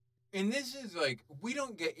 And this is we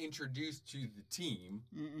don't get introduced to the team,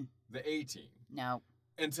 the A-Team. No.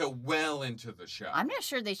 Until well into the show. I'm not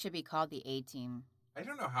sure they should be called the A-Team. I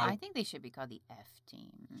don't know how. I think they should be called the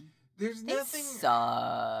F-Team. There's nothing. Suck.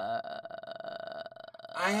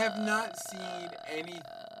 I have not seen any.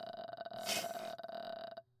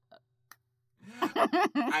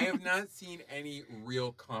 I have not seen any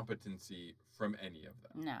real competency from any of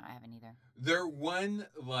them. No, I haven't either. Their one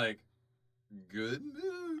good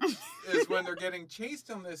move is when they're getting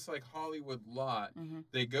chased on this Hollywood lot. Mm-hmm.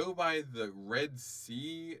 They go by the Red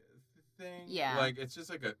Sea thing. Yeah. Like, it's just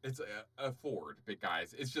like a ford, but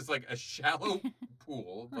guys, it's just like a shallow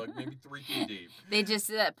pool, like maybe 3 feet deep. They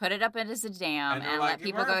just put it up as a dam And they're and like, let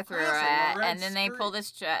people "We're go through crossing it. the And then they Red pull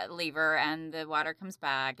this lever and the water comes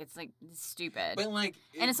back. It's like stupid. But like,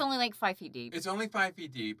 and it's only like 5 feet deep. It's only 5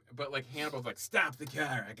 feet deep, but like Hannibal's like, stop the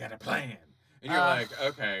car, I got a plan. And you're Ugh. like,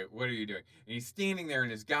 okay, what are you doing? And he's standing there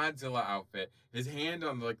in his Godzilla outfit, his hand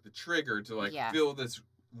on like the trigger to like Yeah. fill this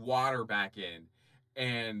water back in.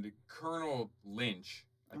 And Colonel Lynch,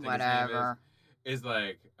 I think Whatever. his name is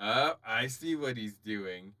like, oh, I see what he's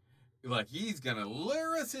doing. Like, he's gonna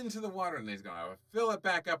lure us into the water and he's gonna fill it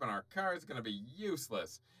back up and our car is gonna be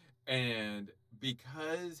useless. And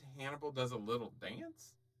because Hannibal does a little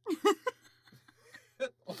dance,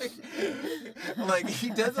 like he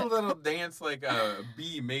does a little dance like a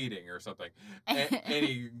bee mating or something, and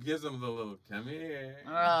he gives him the little come here,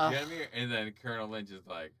 and then Colonel Lynch is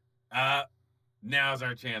like, now's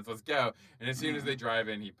our chance, let's go. And as soon as they drive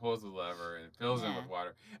in, he pulls the lever and fills him with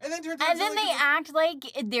water, and then turns out and then they act like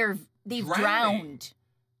they've drowned.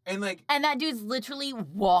 And like, and that dude's literally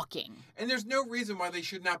walking. And there's no reason why they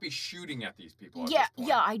should not be shooting at these people. At Yeah, this point.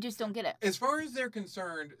 yeah, I just don't get it. As far as they're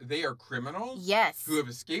concerned, they are criminals. Yes. Who have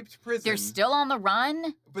escaped prison. They're still on the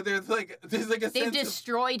run. But there's like a They've sense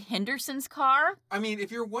destroyed Henderson's car. I mean,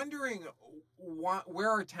 if you're wondering where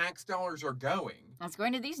our tax dollars are going, it's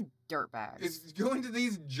going to these dirtbags. It's going to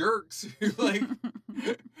these jerks who like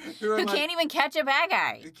who can't even catch a bad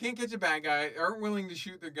guy. They can't catch a bad guy. Aren't willing to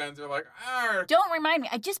shoot their guns. They're like, ah. Don't remind me.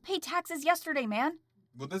 I just paid taxes yesterday, man.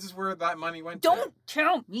 Well, this is where that money went. Don't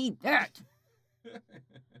tell me that.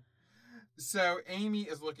 So Amy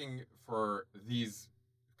is looking for these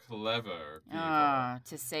clever people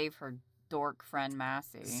to save her dork friend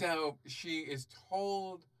Massey. So she is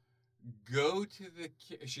told,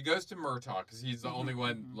 she goes to Murtaugh because he's the only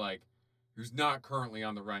one like who's not currently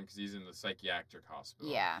on the run because he's in the psychiatric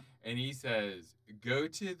hospital. Yeah. And he says, go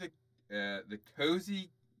to the cozy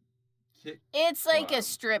It's like a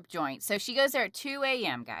strip joint. So she goes there at 2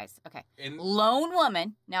 a.m., guys. Okay. Lone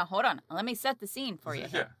woman. Now, hold on. Let me set the scene for you.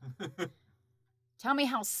 Yeah. Tell me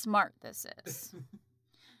how smart this is.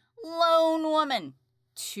 Lone woman,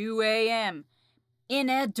 2 a.m., in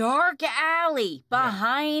a dark alley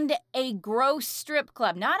behind a gross strip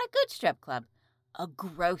club. Not a good strip club. A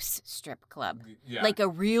gross strip club. Yeah. Like a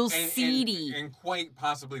real seedy. And quite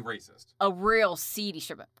possibly racist. A real seedy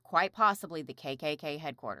strip club. Quite possibly the KKK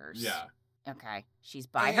headquarters. Yeah. Okay. She's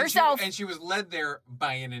by herself. And she was led there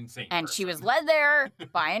by an insane person. She was led there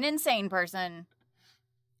by an insane person.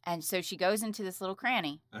 And so she goes into this little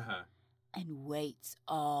cranny. Uh-huh. And waits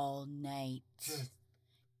all night.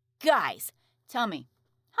 Guys, tell me,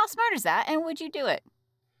 how smart is that? And would you do it?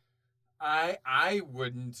 I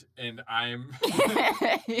wouldn't, and I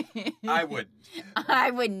wouldn't.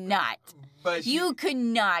 I would not. But you could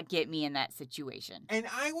not get me in that situation. And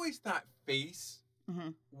I always thought Face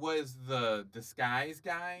was the disguise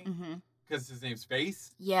guy because his name's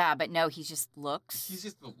Face. Yeah, but no, he's just looks. He's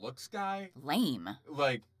just the looks guy. Lame.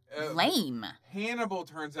 Like lame. Hannibal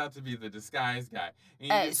turns out to be the disguise guy.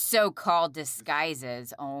 So-called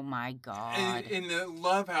disguises. Oh my god. And I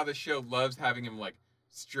love how the show loves having him like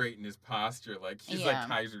straighten his posture, like he's like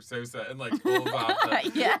Kaiser Sosa, and like pulls off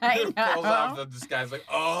the pulls off the disguise, like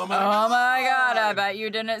oh my god, I bet you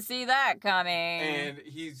didn't see that coming. And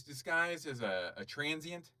he's disguised as a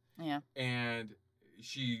transient. Yeah. And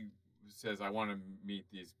she says, I want to meet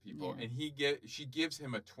these people, and she gives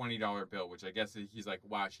him a $20 bill, which I guess he's like,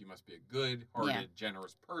 wow, she must be a good-hearted,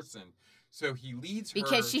 generous person. So he leads her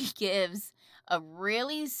because she gives a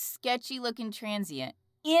really sketchy-looking transient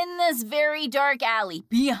in this very dark alley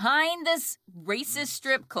behind this racist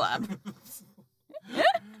strip club.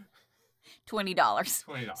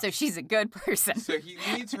 $20. So she's a good person. So he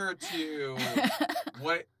leads her to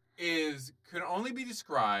what could only be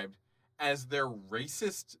described as their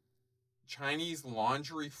racist Chinese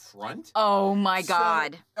laundry front. Oh my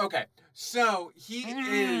god. Okay. So he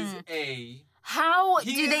is a How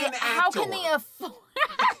can they afford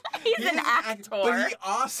He's an actor. But he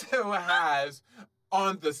also has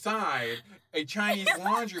on the side a Chinese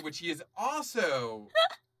laundry, which he is also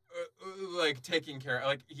like taking care of.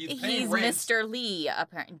 Like he's rent. Mr. Lee,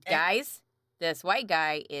 apparently. Guys, this white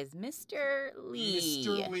guy is Mr. Lee.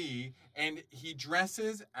 Mr. Lee, and he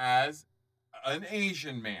dresses as an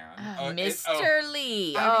Asian man. Mr.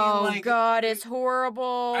 Lee. God, it's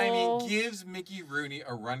horrible. I mean, gives Mickey Rooney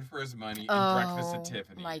a run for his money in Breakfast at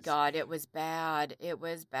Tiffany's. Oh my God, it was bad. It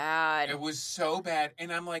was bad. It was so bad.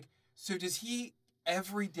 And I'm like, so does he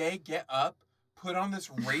every day get up, put on this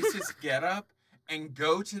racist getup, and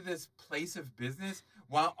go to this place of business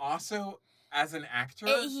while also as an actor,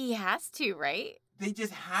 He has to, right? they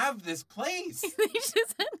just have this place. They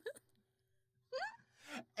just-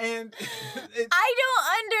 And I don't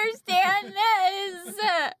understand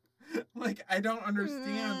this. like, I don't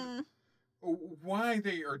understand why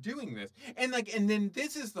they are doing this. And then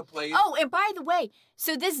this is the place. Oh, and by the way,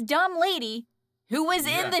 so this dumb lady who was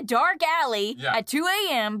in the dark alley at 2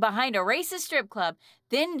 a.m. behind a racist strip club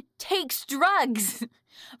then takes drugs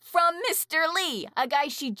from Mr. Lee, a guy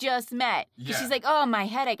she just met. Yeah. She's like, oh, my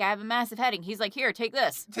headache. I have a massive headache. He's like, here, take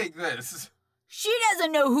this. Take this. She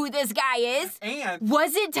doesn't know who this guy is. And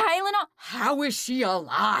was it Tylenol? How is she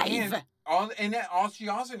alive? And all she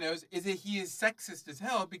also knows is that he is sexist as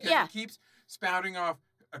hell because he keeps spouting off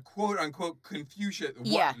a quote unquote Confucius,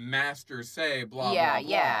 what masters say, blah, blah,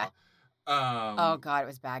 blah. Oh God, it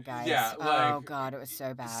was bad, guys. Yeah, oh God, it was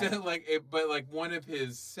so bad. So but one of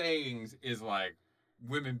his sayings is like,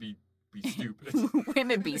 "Women be stupid."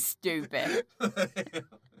 Women be stupid.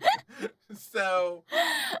 So,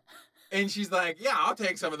 and she's like, "Yeah, I'll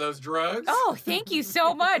take some of those drugs." Oh, thank you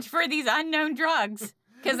so much for these unknown drugs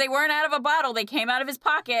because they weren't out of a bottle; they came out of his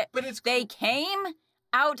pocket. But they came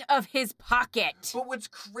out of his pocket. But what's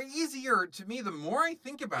crazier to me, the more I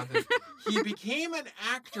think about this, he became an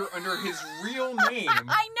actor under his real name.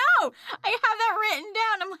 I know. I have that written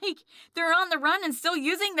down. I'm like, they're on the run and still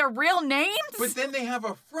using their real names? But then they have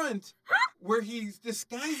a front where he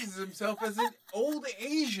disguises himself as an old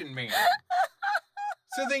Asian man.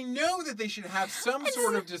 So they know that they should have some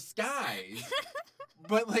sort of disguise.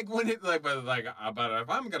 But but if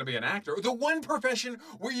I'm gonna be an actor, the one profession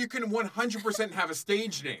where you can 100% have a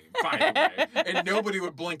stage name, by the way, and nobody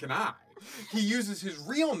would blink an eye, he uses his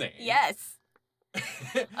real name. Yes.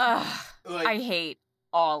 I hate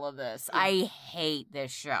all of this. I hate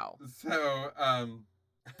this show. So,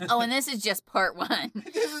 oh, and this is just part one.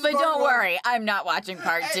 But don't worry, I'm not watching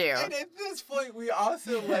part two. And at this point, we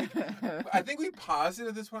also I think we paused it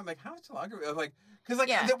at this point. Like, how much longer? Because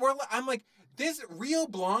I'm like, this Rio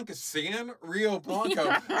Blanco, San Rio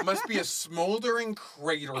Blanco must be a smoldering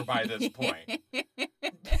crater by this point.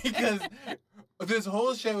 Because this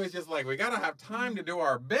whole show is just like, we gotta have time to do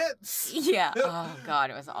our bits. Yeah. Oh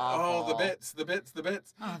God, it was awful. Oh, the bits.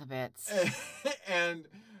 Oh, the bits. And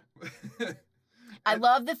I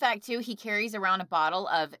love the fact too, he carries around a bottle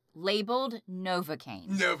of labeled Novocaine.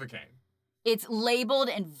 Novocaine. It's labeled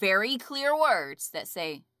in very clear words that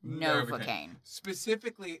say Novocaine.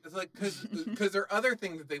 Specifically, it's like because their other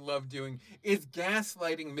thing that they love doing is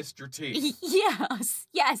gaslighting Mr. T. Yes,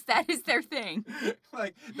 that is their thing.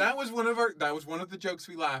 Like that was one of the jokes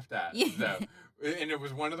we laughed at. Though. And it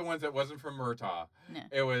was one of the ones that wasn't from Murtaugh. No.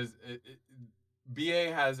 It was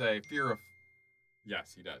BA has a fear of.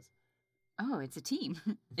 Yes, he does. Oh, it's a team.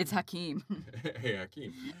 It's Hakeem. Hey,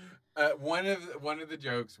 Hakeem. One of the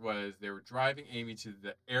jokes was they were driving Amy to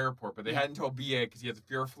the airport, but they hadn't told BA because he has a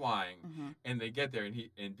fear of flying. Mm-hmm. And they get there,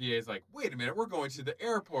 and BA's like, "Wait a minute, we're going to the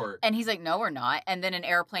airport." And he's like, "No, we're not." And then an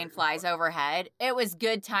airplane flies overhead. It was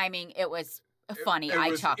good timing. It was funny.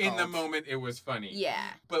 I chuckled. In the moment, it was funny. Yeah.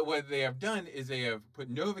 But what they have done is they have put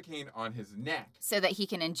Novocaine on his neck. So that he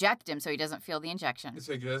can inject him so he doesn't feel the injection.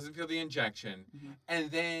 So he doesn't feel the injection. Mm-hmm. And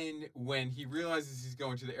then when he realizes he's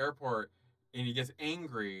going to the airport and he gets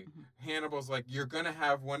angry, Hannibal's like, "You're going to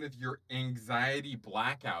have one of your anxiety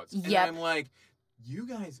blackouts." And I'm like, you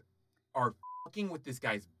guys are fucking with this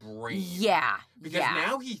guy's brain. Yeah. Because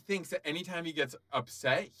now he thinks that anytime he gets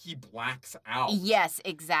upset, he blacks out. Yes,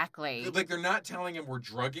 exactly. Like, they're not telling him we're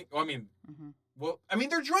drugging. Well, I mean,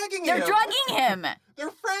 they're drugging him. They're drugging him.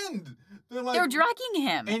 They're friend. They're drugging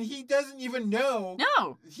him. And he doesn't even know.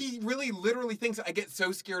 No. He really literally thinks I get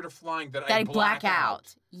so scared of flying that I black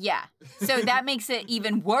out. Yeah. So that makes it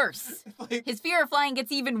even worse. His fear of flying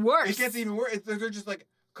gets even worse. It gets even worse. They're just like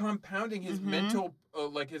compounding his mental,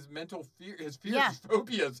 his mental fear, his fears, his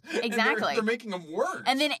phobias. Exactly. They're making him worse.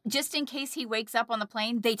 And then just in case he wakes up on the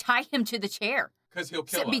plane, they tie him to the chair. Because he'll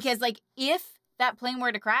kill us. Because if that plane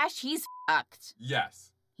were to crash, he's fucked.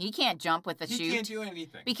 Yes. He can't jump with a chute. He can't do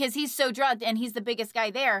anything. Because he's so drugged and he's the biggest guy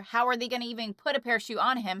there. How are they going to even put a parachute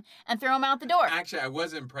on him and throw him out the door? Actually, I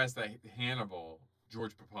was impressed that Hannibal,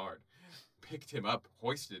 George Papard, picked him up,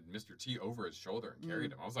 hoisted Mr. T over his shoulder and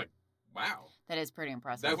carried him. I was like, wow. That is pretty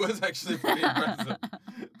impressive. That was actually pretty impressive.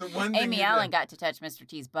 The one thing Amy Allen got to touch Mr.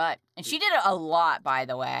 T's butt. And she did it a lot, by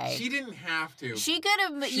the way. She didn't have to. She could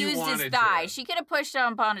have used his thighs. She could have pushed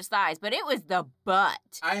up on his thighs, but it was the butt.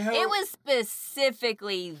 It was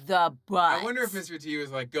specifically the butt. I wonder if Mr. T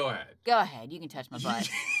was like, "Go ahead. Go ahead. You can touch my butt."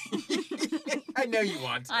 I know you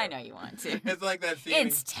want to. I know you want to. It's like that scene.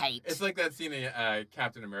 It's tight. It's like that scene in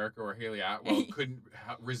Captain America where Haley Atwell couldn't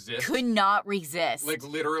resist. Could not resist. Like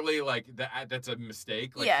literally, like that's a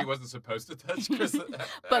mistake. Like she wasn't supposed to touch Chris,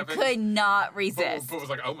 but Evans, could not resist. But was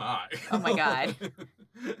like, oh my. Oh my God.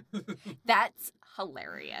 That's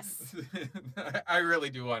hilarious. I really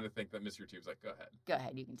do want to think that Mr. T was like, go ahead. Go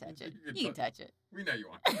ahead, you can touch it. You can touch it. We know you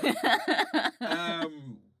want.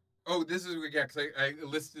 Oh, this is because I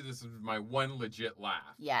listed this as my one legit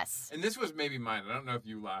laugh. Yes. And this was maybe mine. I don't know if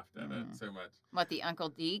you laughed at it so much. What, the Uncle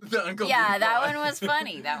Deke? The Uncle Yeah, Deke that line. one was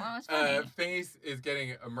funny. That one was funny. Face is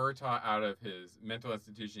getting a Murtaugh out of his mental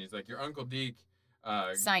institution. He's like, your Uncle Deke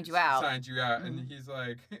signed you out. And he's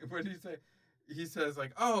like, what did he say? He says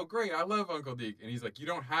like, oh, great, I love Uncle Deke. And he's like, you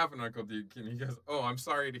don't have an Uncle Deke. And he goes, oh, I'm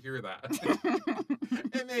sorry to hear that.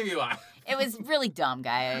 It made me laugh. It was really dumb,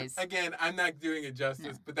 guys. Again, I'm not doing it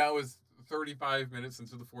justice, but that was 35 minutes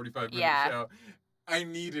into the 45-minute show. I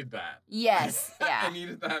needed that. Yes, yeah. I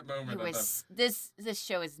needed that moment. It was this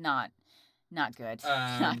show is not good.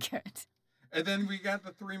 Not good. And then we got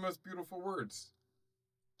the 3 most beautiful words.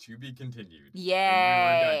 To be continued.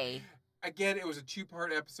 Yay. Again, it was a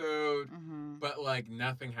 2-part episode, but like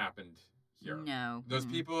nothing happened here. No. Those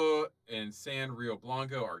people in San Rio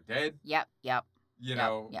Blanco are dead. Yep. You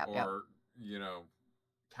know,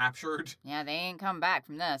 captured. Yeah, they ain't come back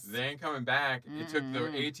from this. They ain't coming back. It took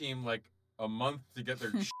the A-team like a month to get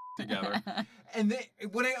their shit together. And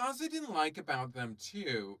what I also didn't like about them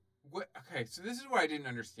too, okay, so this is what I didn't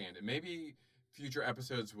understand. And maybe future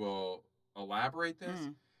episodes will elaborate this.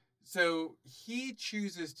 So he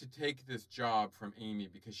chooses to take this job from Amy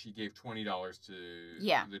because she gave $20 to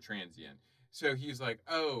the transient. So he's like,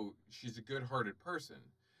 oh, she's a good-hearted person.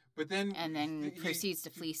 But then... And then proceeds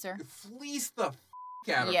to fleece her? Fleece the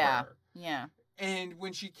out of her. Yeah. And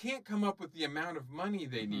when she can't come up with the amount of money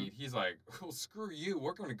they need, he's like, well, screw you.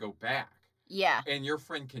 We're going to go back. Yeah. And your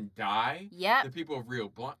friend can die. Yeah. The people of Rio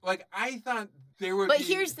Blanco. Like, I thought they would But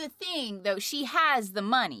here's the thing, though. She has the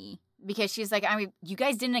money. Because she's like, I mean, you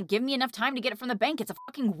guys didn't give me enough time to get it from the bank. It's a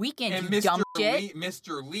fucking weekend, and you Mr. dumb Lee, shit.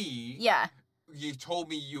 Mr. Lee. Yeah. You told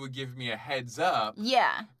me you would give me a heads up.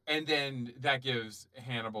 Yeah. And then that gives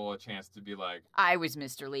Hannibal a chance to be like... I was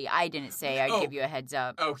Mr. Lee. I didn't say I'd give you a heads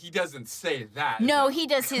up. Oh, he doesn't say that. No, he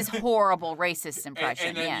does his horrible racist impression.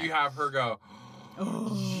 And then you have her go,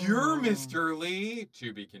 you're Mr. Lee.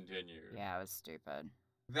 To be continued. Yeah, it was stupid.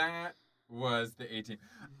 That was the 18.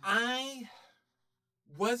 I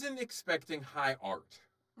wasn't expecting high art.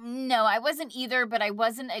 No, I wasn't either, but I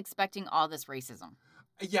wasn't expecting all this racism.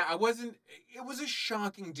 Yeah, I wasn't. It was a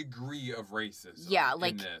shocking degree of racism. Yeah,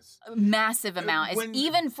 like in this. A massive amount.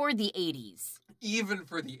 Even for the 80s. Even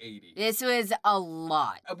for the 80s. This was a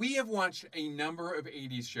lot. We have watched a number of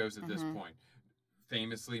 80s shows at this point.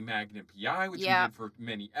 Famously Magnum P.I., which we did for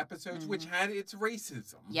many episodes, which had its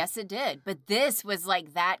racism. Yes, it did. But this was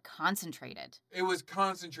like that concentrated. It was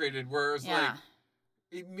concentrated, where it was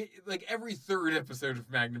like every third episode of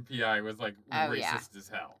Magnum P.I. was like racist as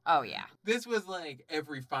hell. Oh, yeah. This was like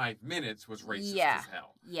every 5 minutes was racist as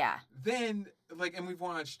hell. Yeah. Then, like, and we've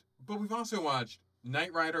also watched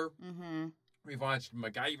Knight Rider. We've watched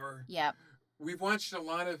MacGyver. Yep. We've watched a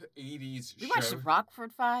lot of 80s We watched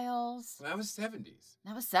Rockford Files. That was 70s.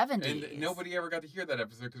 That was 70s. And nobody ever got to hear that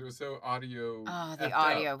episode because it was so audio. Oh, the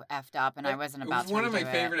audio effed up, and I wasn't about to. It was one of my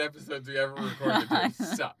favorite episodes we ever recorded. It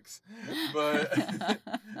sucks, but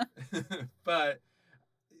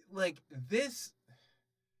like this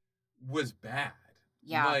was bad.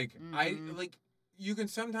 Yeah, like you can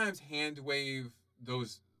sometimes hand wave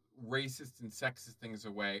those racist and sexist things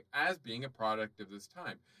away as being a product of this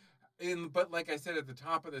time. But like I said at the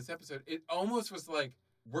top of this episode, it almost was like,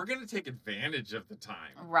 we're going to take advantage of the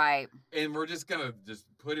time. Right. And we're just going to just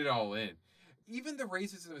put it all in. Even the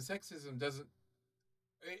racism and sexism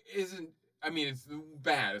I mean, it's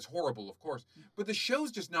bad. It's horrible, of course. But the show's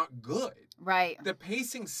just not good. Right. The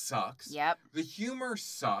pacing sucks. Yep. The humor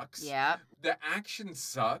sucks. Yep. The action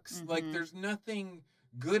sucks. Like, there's nothing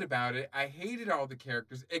good about it. I hated all the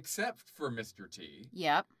characters except for Mr. T.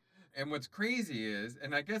 Yep. And what's crazy is,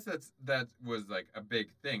 and I guess that was like a big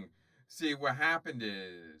thing. See, what happened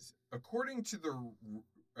is, according to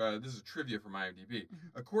this is trivia from IMDb.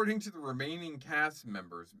 According to the remaining cast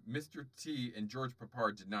members, Mr. T and George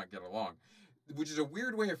Papard did not get along, which is a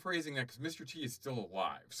weird way of phrasing that because Mr. T is still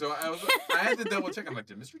alive. So I had to double check. I'm like,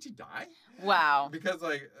 did Mr. T die? Wow. Because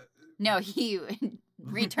like, no, he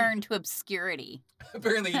returned to obscurity.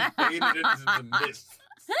 Apparently, he faded into the mist.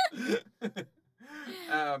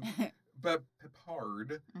 But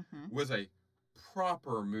Papard was a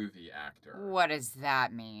proper movie actor. What does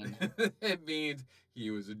that mean? It means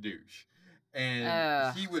he was a douche.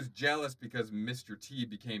 And he was jealous because Mr. T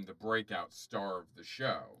became the breakout star of the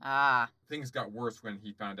show. Things got worse when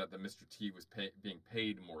he found out that Mr. T was being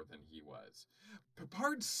paid more than he was.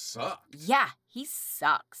 Peppard sucked. Yeah, he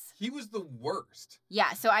sucks. He was the worst.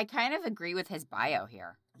 Yeah, so I kind of agree with his bio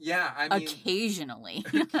here. Yeah, I mean... Occasionally.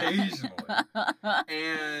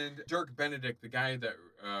 And Dirk Benedict, the guy that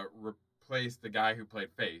replaced the guy who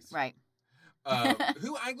played Face. Right.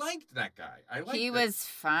 Who I liked that guy. He was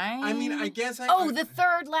fine. I mean, I guess the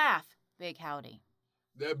third laugh. Big Howdy.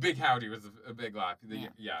 The Big Howdy was a big laugh.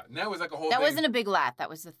 Yeah. And that was like a whole That thing. wasn't a big laugh. That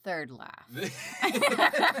was the third laugh.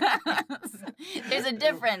 There's a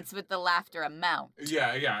difference with the laughter amount.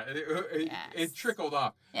 Yeah. It trickled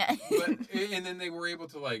off. Yeah. And then they were able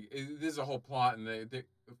to, like, this is a whole plot, and the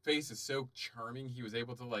Face is so charming, he was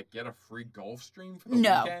able to, like, get a free Gulf Stream for the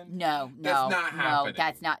weekend. No. That's not happening. No,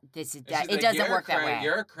 that's not. It like, doesn't work that way.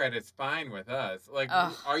 Your credit's fine with us. Like,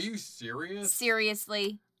 are you serious?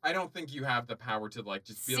 Seriously? I don't think you have the power to, like,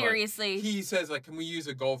 just be Seriously? Like... He says, like, can we use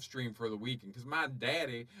a Gulf Stream for the weekend? Because my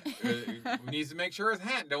daddy needs to make sure his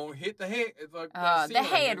hat don't hit the head. Like, the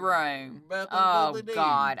headroom. Oh,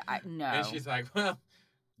 God. No. And she's like, well,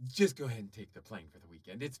 just go ahead and take the plane for the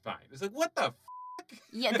weekend. It's fine. It's like, what the f***?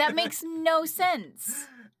 Yeah, that makes no sense.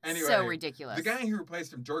 Anyway, so ridiculous. The guy who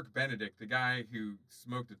replaced him, Dirk Benedict, the guy who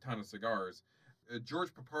smoked a ton of cigars, George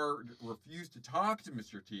Peppard refused to talk to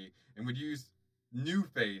Mr. T and would use New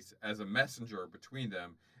Face as a messenger between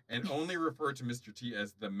them and only referred to Mr. T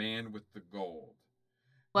as the man with the gold.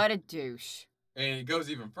 What a douche. And it goes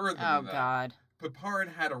even further than that. Oh, God.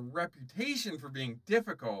 Peppard had a reputation for being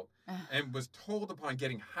difficult and was told upon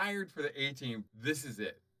getting hired for the A-Team, this is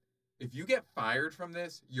it. If you get fired from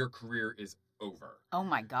this, your career is over. Oh,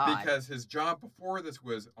 my God. Because his job before this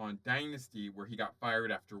was on Dynasty, where he got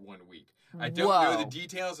fired after 1 week. I don't know the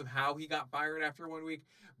details of how he got fired after 1 week,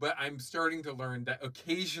 but I'm starting to learn that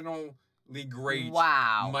occasionally great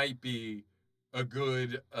might be a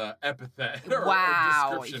good epithet or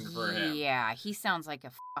description for him. Yeah, he sounds like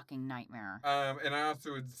a fucking nightmare. And I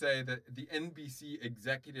also would say that the NBC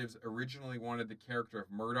executives originally wanted the character of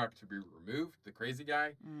Murdoch to be removed, the crazy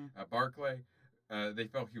guy, Barclay. They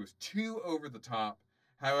felt he was too over the top.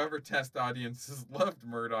 However, test audiences loved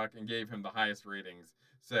Murdoch and gave him the highest ratings,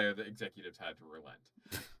 so the executives had to relent.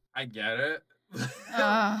 I get it.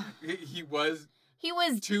 He was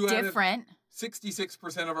different.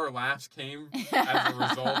 66% of our laughs came as a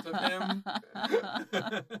result of him.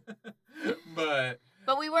 But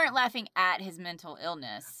we weren't laughing at his mental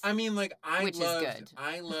illness. I mean, like, which is good.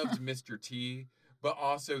 I loved Mr. T, but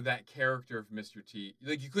also that character of Mr. T.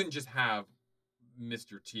 Like, you couldn't just have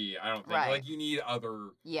Mr. T, I don't think. Right. Like, you need other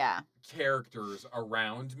characters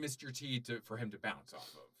around Mr. T for him to bounce off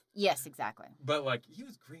of. Yes, exactly. But, like, he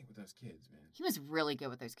was great with those kids, man. He was really good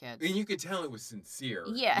with those kids. And you could tell it was sincere.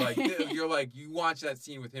 Yeah. Like, you're like, you watch that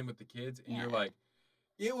scene with him with the kids, and you're like,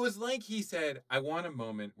 it was like he said, I want a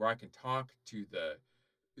moment where I can talk to the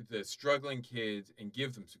struggling kids and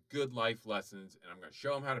give them some good life lessons, and I'm going to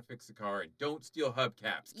show them how to fix the car, and don't steal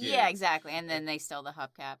hubcaps, kids. Yeah, exactly. And then they stole the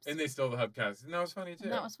hubcaps. And that was funny, too.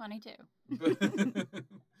 And that was funny, too.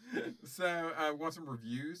 So, want some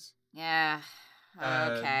reviews? Yeah.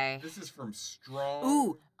 Okay. This is from Strong.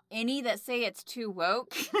 Ooh, any that say it's too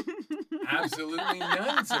woke? Absolutely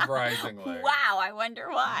none, surprisingly. Wow, I wonder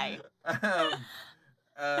why.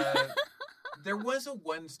 There was a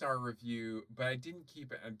 1-star review, but I didn't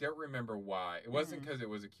keep it. I don't remember why. It wasn't because it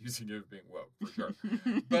was accusing you of being woke, for sure.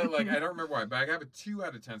 But, like, I don't remember why. But I have a 2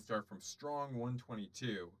 out of 10 star from Strong 122.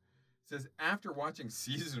 It says, after watching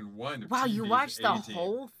season 1 of Wow, TV's you watched the A-Team,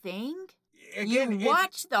 whole thing? Again, you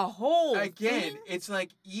watched the whole thing? Again, it's like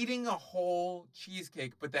eating a whole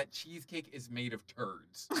cheesecake, but that cheesecake is made of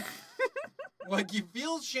turds. Like, you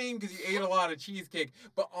feel shame because you ate a lot of cheesecake,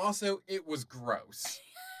 but also it was gross.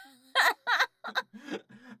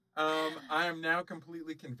 I am now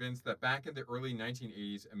completely convinced that back in the early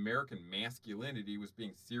 1980s, American masculinity was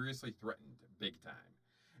being seriously threatened big time.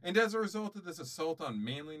 And as a result of this assault on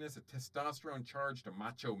manliness, a testosterone-charged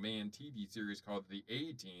macho man TV series called The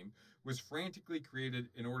A-Team was frantically created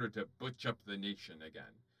in order to butch up the nation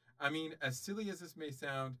again. I mean, as silly as this may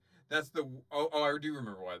sound, that's the... Oh, I do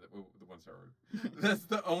remember why the 1-star word. That's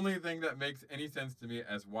the only thing that makes any sense to me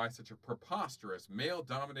as why such a preposterous,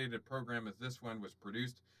 male-dominated program as this one was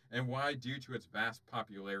produced, and why, due to its vast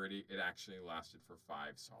popularity, it actually lasted for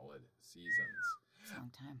 5 solid seasons. It's a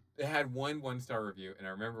long time. It had 1-star review, and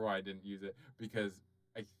I remember why I didn't use it, because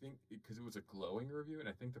I think because it was a glowing review, and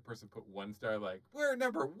I think the person put 1 star, like, we're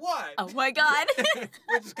number 1. Oh my God.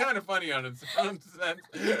 Which is kind of funny on its own sense,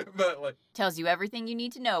 but like Tells you everything you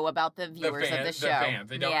need to know about the viewers of the show. The fans,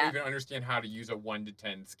 they don't even understand how to use a 1 to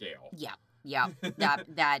 10 scale. Yeah.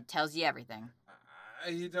 That tells you everything.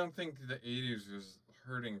 I don't think the 80s was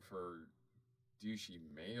hurting for douchey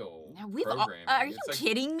male Now, programming. are you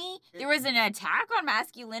kidding me? There was an attack on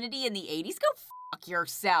masculinity in the 80s? Go fuck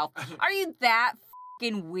yourself. Are you that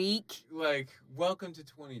fucking weak? Like, welcome to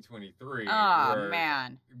 2023. Oh,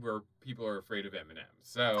 man. Where people are afraid of Eminem.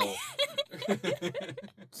 So.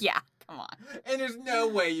 Yeah, come on. And there's no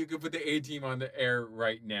way you could put the A-Team on the air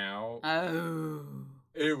right now. Oh.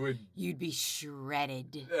 It would. You'd be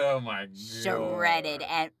shredded. Oh, my God. Shredded.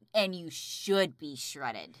 And you should be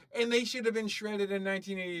shredded. And they should have been shredded in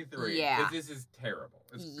 1983. Yeah. Because this is terrible.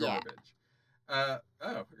 It's garbage.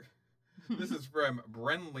 This is from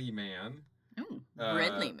Brenly Man. Ooh,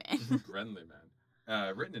 Brenly Man. Brenly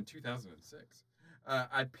Man. Written in 2006.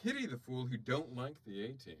 I pity the fool who don't like the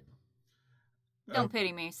A-Team. Don't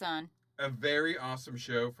pity me, son. A very awesome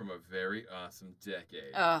show from a very awesome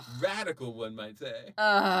decade. Ugh. Radical, one might say.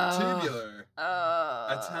 Ugh. Tubular.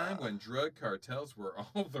 A time when drug cartels were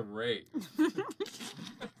all the rage.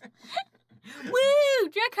 Woo!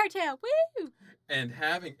 Drug cartel, woo! And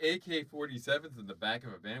having AK-47s in the back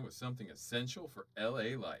of a van was something essential for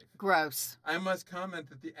LA life. Gross. I must comment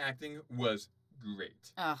that the acting was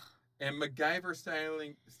great. Ugh. And MacGyver style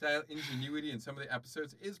ingenuity in some of the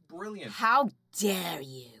episodes is brilliant. How dare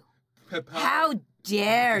you? Papa, How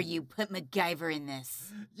dare you put MacGyver in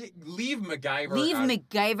this? leave MacGyver Leave out.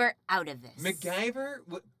 MacGyver out of this. MacGyver?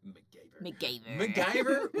 What? MacGyver.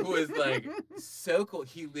 MacGyver was like so cool.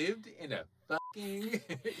 He lived in a fucking.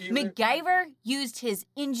 MacGyver used his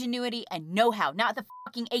ingenuity and know-how, not the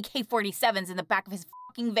fucking AK-47s in the back of his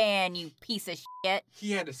fucking van, you piece of shit.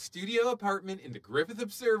 He had a studio apartment in the Griffith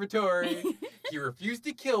Observatory. He refused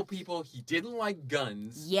to kill people. He didn't like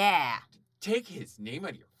guns. Yeah. Take his name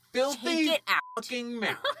out of your filthy Take it out. fucking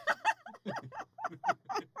mouth.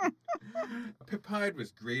 Pipide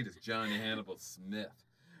was great as John Hannibal Smith.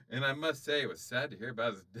 And I must say, it was sad to hear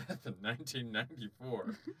about his death in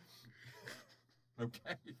 1994.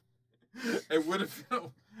 Okay. It would have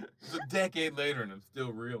been it's a decade later and I'm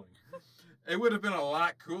still reeling. It would have been a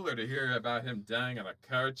lot cooler to hear about him dying in a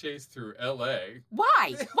car chase through L.A.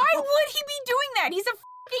 Why? Why would he be doing that? He's a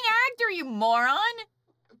fucking actor, you moron.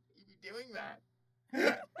 He'd be doing that.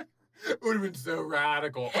 It would have been so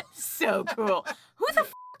radical. So cool. Who the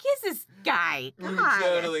fuck is this guy? It would God. be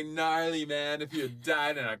totally gnarly, man, if he had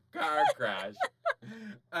died in a car crash.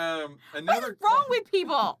 What's wrong with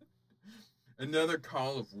people? Another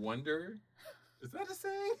call of wonder. Is that a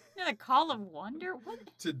saying? A call of wonder? What?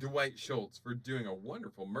 To Dwight Schultz for doing a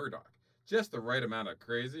wonderful Murdoch. Just the right amount of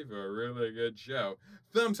crazy for a really good show.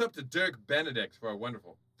 Thumbs up to Dirk Benedict for a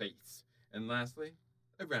wonderful face. And lastly,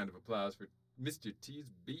 a round of applause for Mr. T's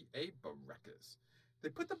B.A. Baracus. They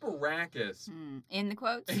put the Baracus In the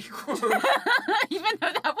quotes? in quotes, Even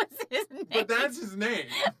though that was his name. but that's his name.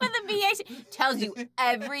 But the BA tells you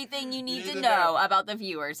everything you need to know about the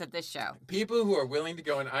viewers of this show. People who are willing to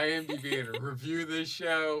go on IMDb and review this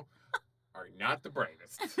show are not the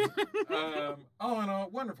brightest. All in all,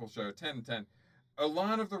 wonderful show, 10/10. A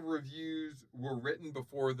lot of the reviews were written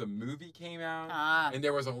before the movie came out, and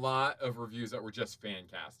there was a lot of reviews that were just fan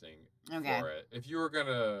casting for it. If you were going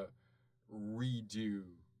to redo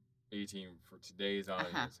A-Team for today's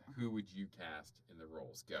audience, who would you cast in the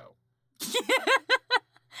roles? Go.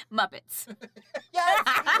 Muppets. Yes!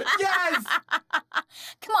 Yes!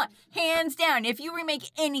 Come on, hands down. If you remake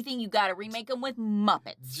anything, you gotta remake them with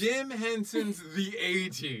Muppets. Jim Henson's The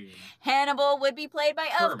A-Team. Hannibal would be played by,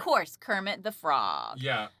 Kermit. of course, Kermit the Frog.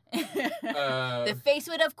 Yeah. The face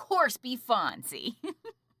would, of course, be Fonzie.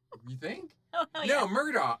 You think? Oh, hell No, yeah.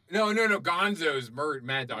 Murdoch. No. Gonzo's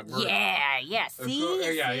Mad Dog Murdoch. Yeah.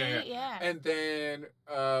 See? Yeah. And then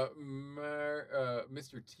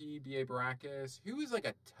Mr. T, B.A. Baracus, who is like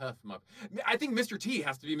a tough Muppet. I think Mr. T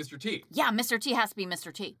has to be Mr. T. Yeah, Mr. T has to be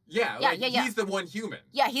Mr. T. Yeah, he's the one human.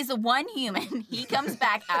 Yeah, he's the one human. He comes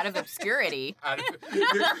back out of obscurity. He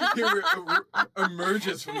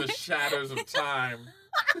emerges from the shadows of time.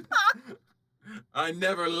 I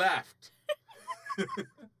never left.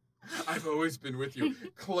 I've always been with you.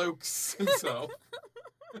 Cloaks himself.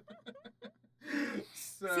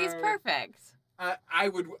 So, See, it's perfect. I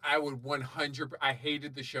would 100. I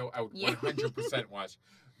hated the show. I would 100% watch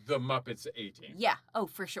the Muppets A-Team. Yeah. Oh,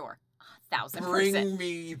 for sure. 1,000%. Bring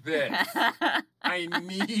me this. I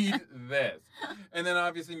need this. And then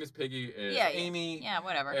obviously Miss Piggy is Amy. Yeah,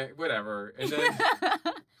 whatever. Whatever. And then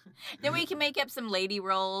then we can make up some lady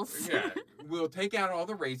roles. yeah, we'll take out all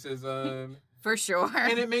the racism. For sure.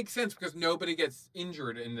 And it makes sense because nobody gets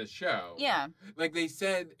injured in this show. Yeah. Like they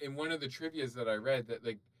said in one of the trivias that I read that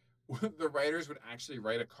like the writers would actually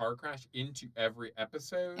write a car crash into every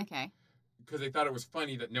episode. Okay. Because they thought it was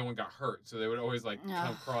funny that no one got hurt, so they would always like come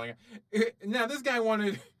Ugh. crawling out. Now this guy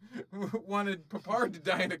wanted Papard to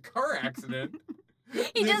die in a car accident.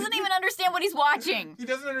 He doesn't even understand what he's watching. He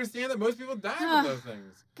doesn't understand that most people die from those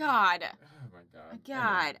things. God. Oh my god.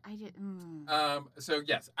 God. I did. So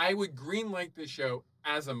yes, I would greenlight this show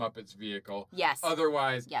as a Muppets vehicle. Yes.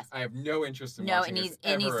 Otherwise, Yes. I have no interest in No, watching it needs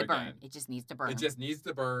this ever to burn. again. It just needs to burn. It just needs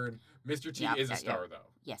to burn. Mr. T Yep, is a yep, star, though.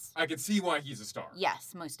 Yes. I can see why he's a star.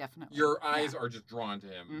 Yes, most definitely. Your eyes are just drawn to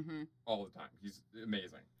him Mm-hmm. all the time. He's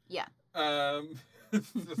amazing. Yeah.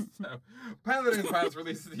 So, Pilot and Pilots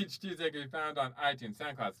releases each Tuesday can be found on iTunes,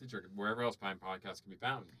 SoundCloud, Stitcher, wherever else fine podcasts can be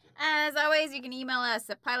found. As always, you can email us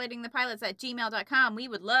at pilotingthepilots@gmail.com. We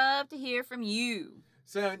would love to hear from you.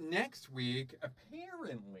 So next week,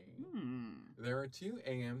 apparently, Hmm. there are 2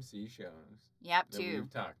 AMC shows Yep, that 2. we've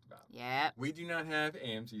talked about. Yep. We do not have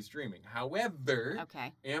AMC streaming. However,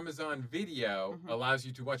 Okay. Amazon Video Mhm. allows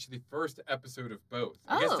you to watch the first episode of both.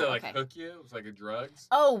 I guess Oh, to like okay. hook you. It's like a drugs.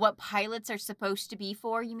 Oh, what pilots are supposed to be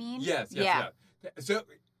for, you mean? Yes. Yeah. So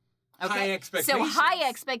Okay. high expectations. So high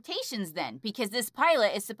expectations then, because this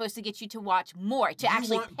pilot is supposed to get you to watch more, to You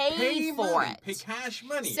actually want pay for money, it. Pay cash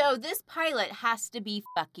money. So this pilot has to be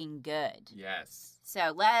fucking good. yes.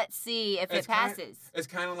 So let's see if It's it passes. It's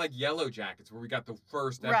kind of like Yellow Jackets, where we got the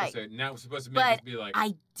first Right. episode, and that was supposed to make But us be like.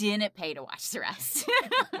 I didn't pay to watch the rest.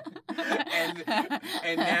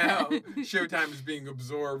 and now Showtime is being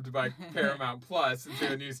absorbed by Paramount Plus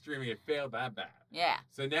into a new streaming. It failed that bad. Yeah.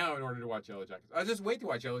 So now, in order to watch Yellow Jackets, I'll just wait to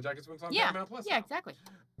watch Yellow Jackets when it's on Yeah. Paramount Plus. Yeah, now. exactly.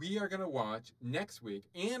 We are going to watch next week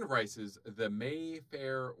Anne Rice's The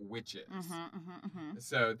Mayfair Witches.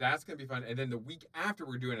 So that's going to be fun. And then the week after,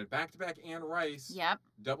 we're doing a back-to-back Anne Rice, Yep.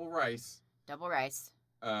 double rice. Double rice.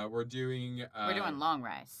 We're doing long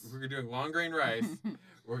rice. We're doing long grain rice.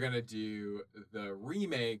 We're going to do the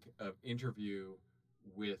remake of Interview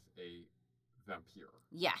with a Vampire.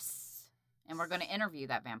 Yes. And we're going to interview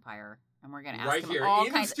that vampire. And we're going to ask Right him here all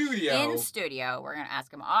in kinds studio. In studio. We're going to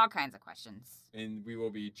ask him all kinds of questions. And we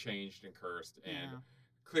will be changed and cursed and Yeah.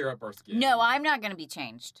 clear up our skin. No, I'm not going to be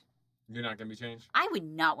changed. You're not going to be changed? I would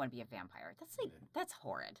not want to be a vampire. That's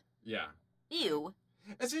horrid. Yeah. Ew.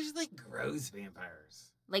 Especially like gross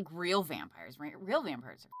vampires. Like real vampires. Real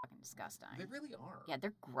vampires are fucking disgusting. They really are. Yeah,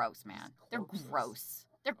 they're gross, man. They're Corpses. gross.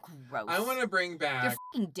 They're gross. I want to bring They're back.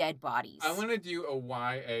 fucking dead bodies. I want to do a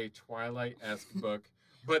YA Twilight-esque book,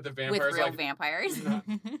 but the with vampires real like vampires. No-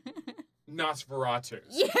 Nosferatu.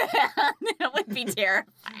 Yeah, that would be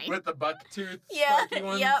terrifying. With the buck-toothed Yeah, spiky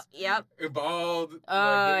ones. yep. Bald. Oh,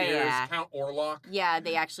 like the ears. yeah. Count Orlok. Yeah,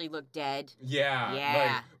 they actually look dead. Yeah.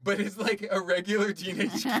 Yeah. but it's like a regular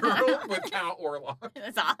teenage girl with Count Orlok.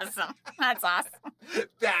 That's awesome. That's awesome.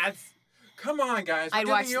 That's. Come on, guys. We're I'd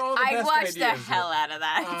giving watch. you all the I'd best watch the ideas. hell out of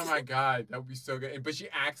that. Oh my god, that would be so good. But she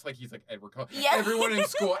acts like he's like Edward Cullen. Yeah. Everyone in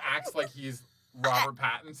school acts like he's Robert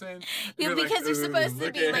Pattinson. Yeah, You're because like, they're "Ooh, supposed to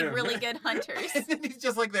look be at like him." really good hunters. And then he's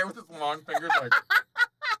just like there with his long fingers, like.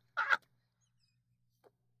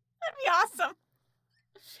 That'd be awesome.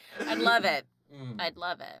 I'd love it. Mm, I'd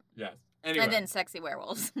love it. yes. Anyway, And then sexy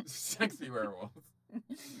werewolves. sexy werewolves.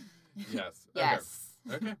 Yes. Yes.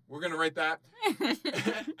 Okay, we're gonna write that.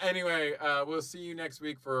 Anyway, we'll see you next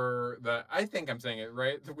week for the. I think I'm saying it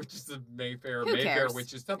right. The Witches of Mayfair. Who Mayfair cares?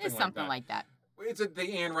 Witches. Something It's like something that. like that. It's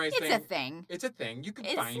the Anne Rice It's thing. a thing. It's a thing. You can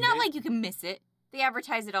It's find not it. like you can miss it. They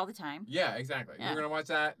advertise it all the time. Yeah, exactly. Yeah. We're gonna watch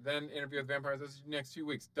that. Then Interview with Vampires. This is next 2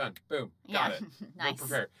 weeks. Done. Boom. Yeah. Got it. Nice. We're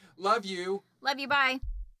prepared. Love you. Love you. Bye.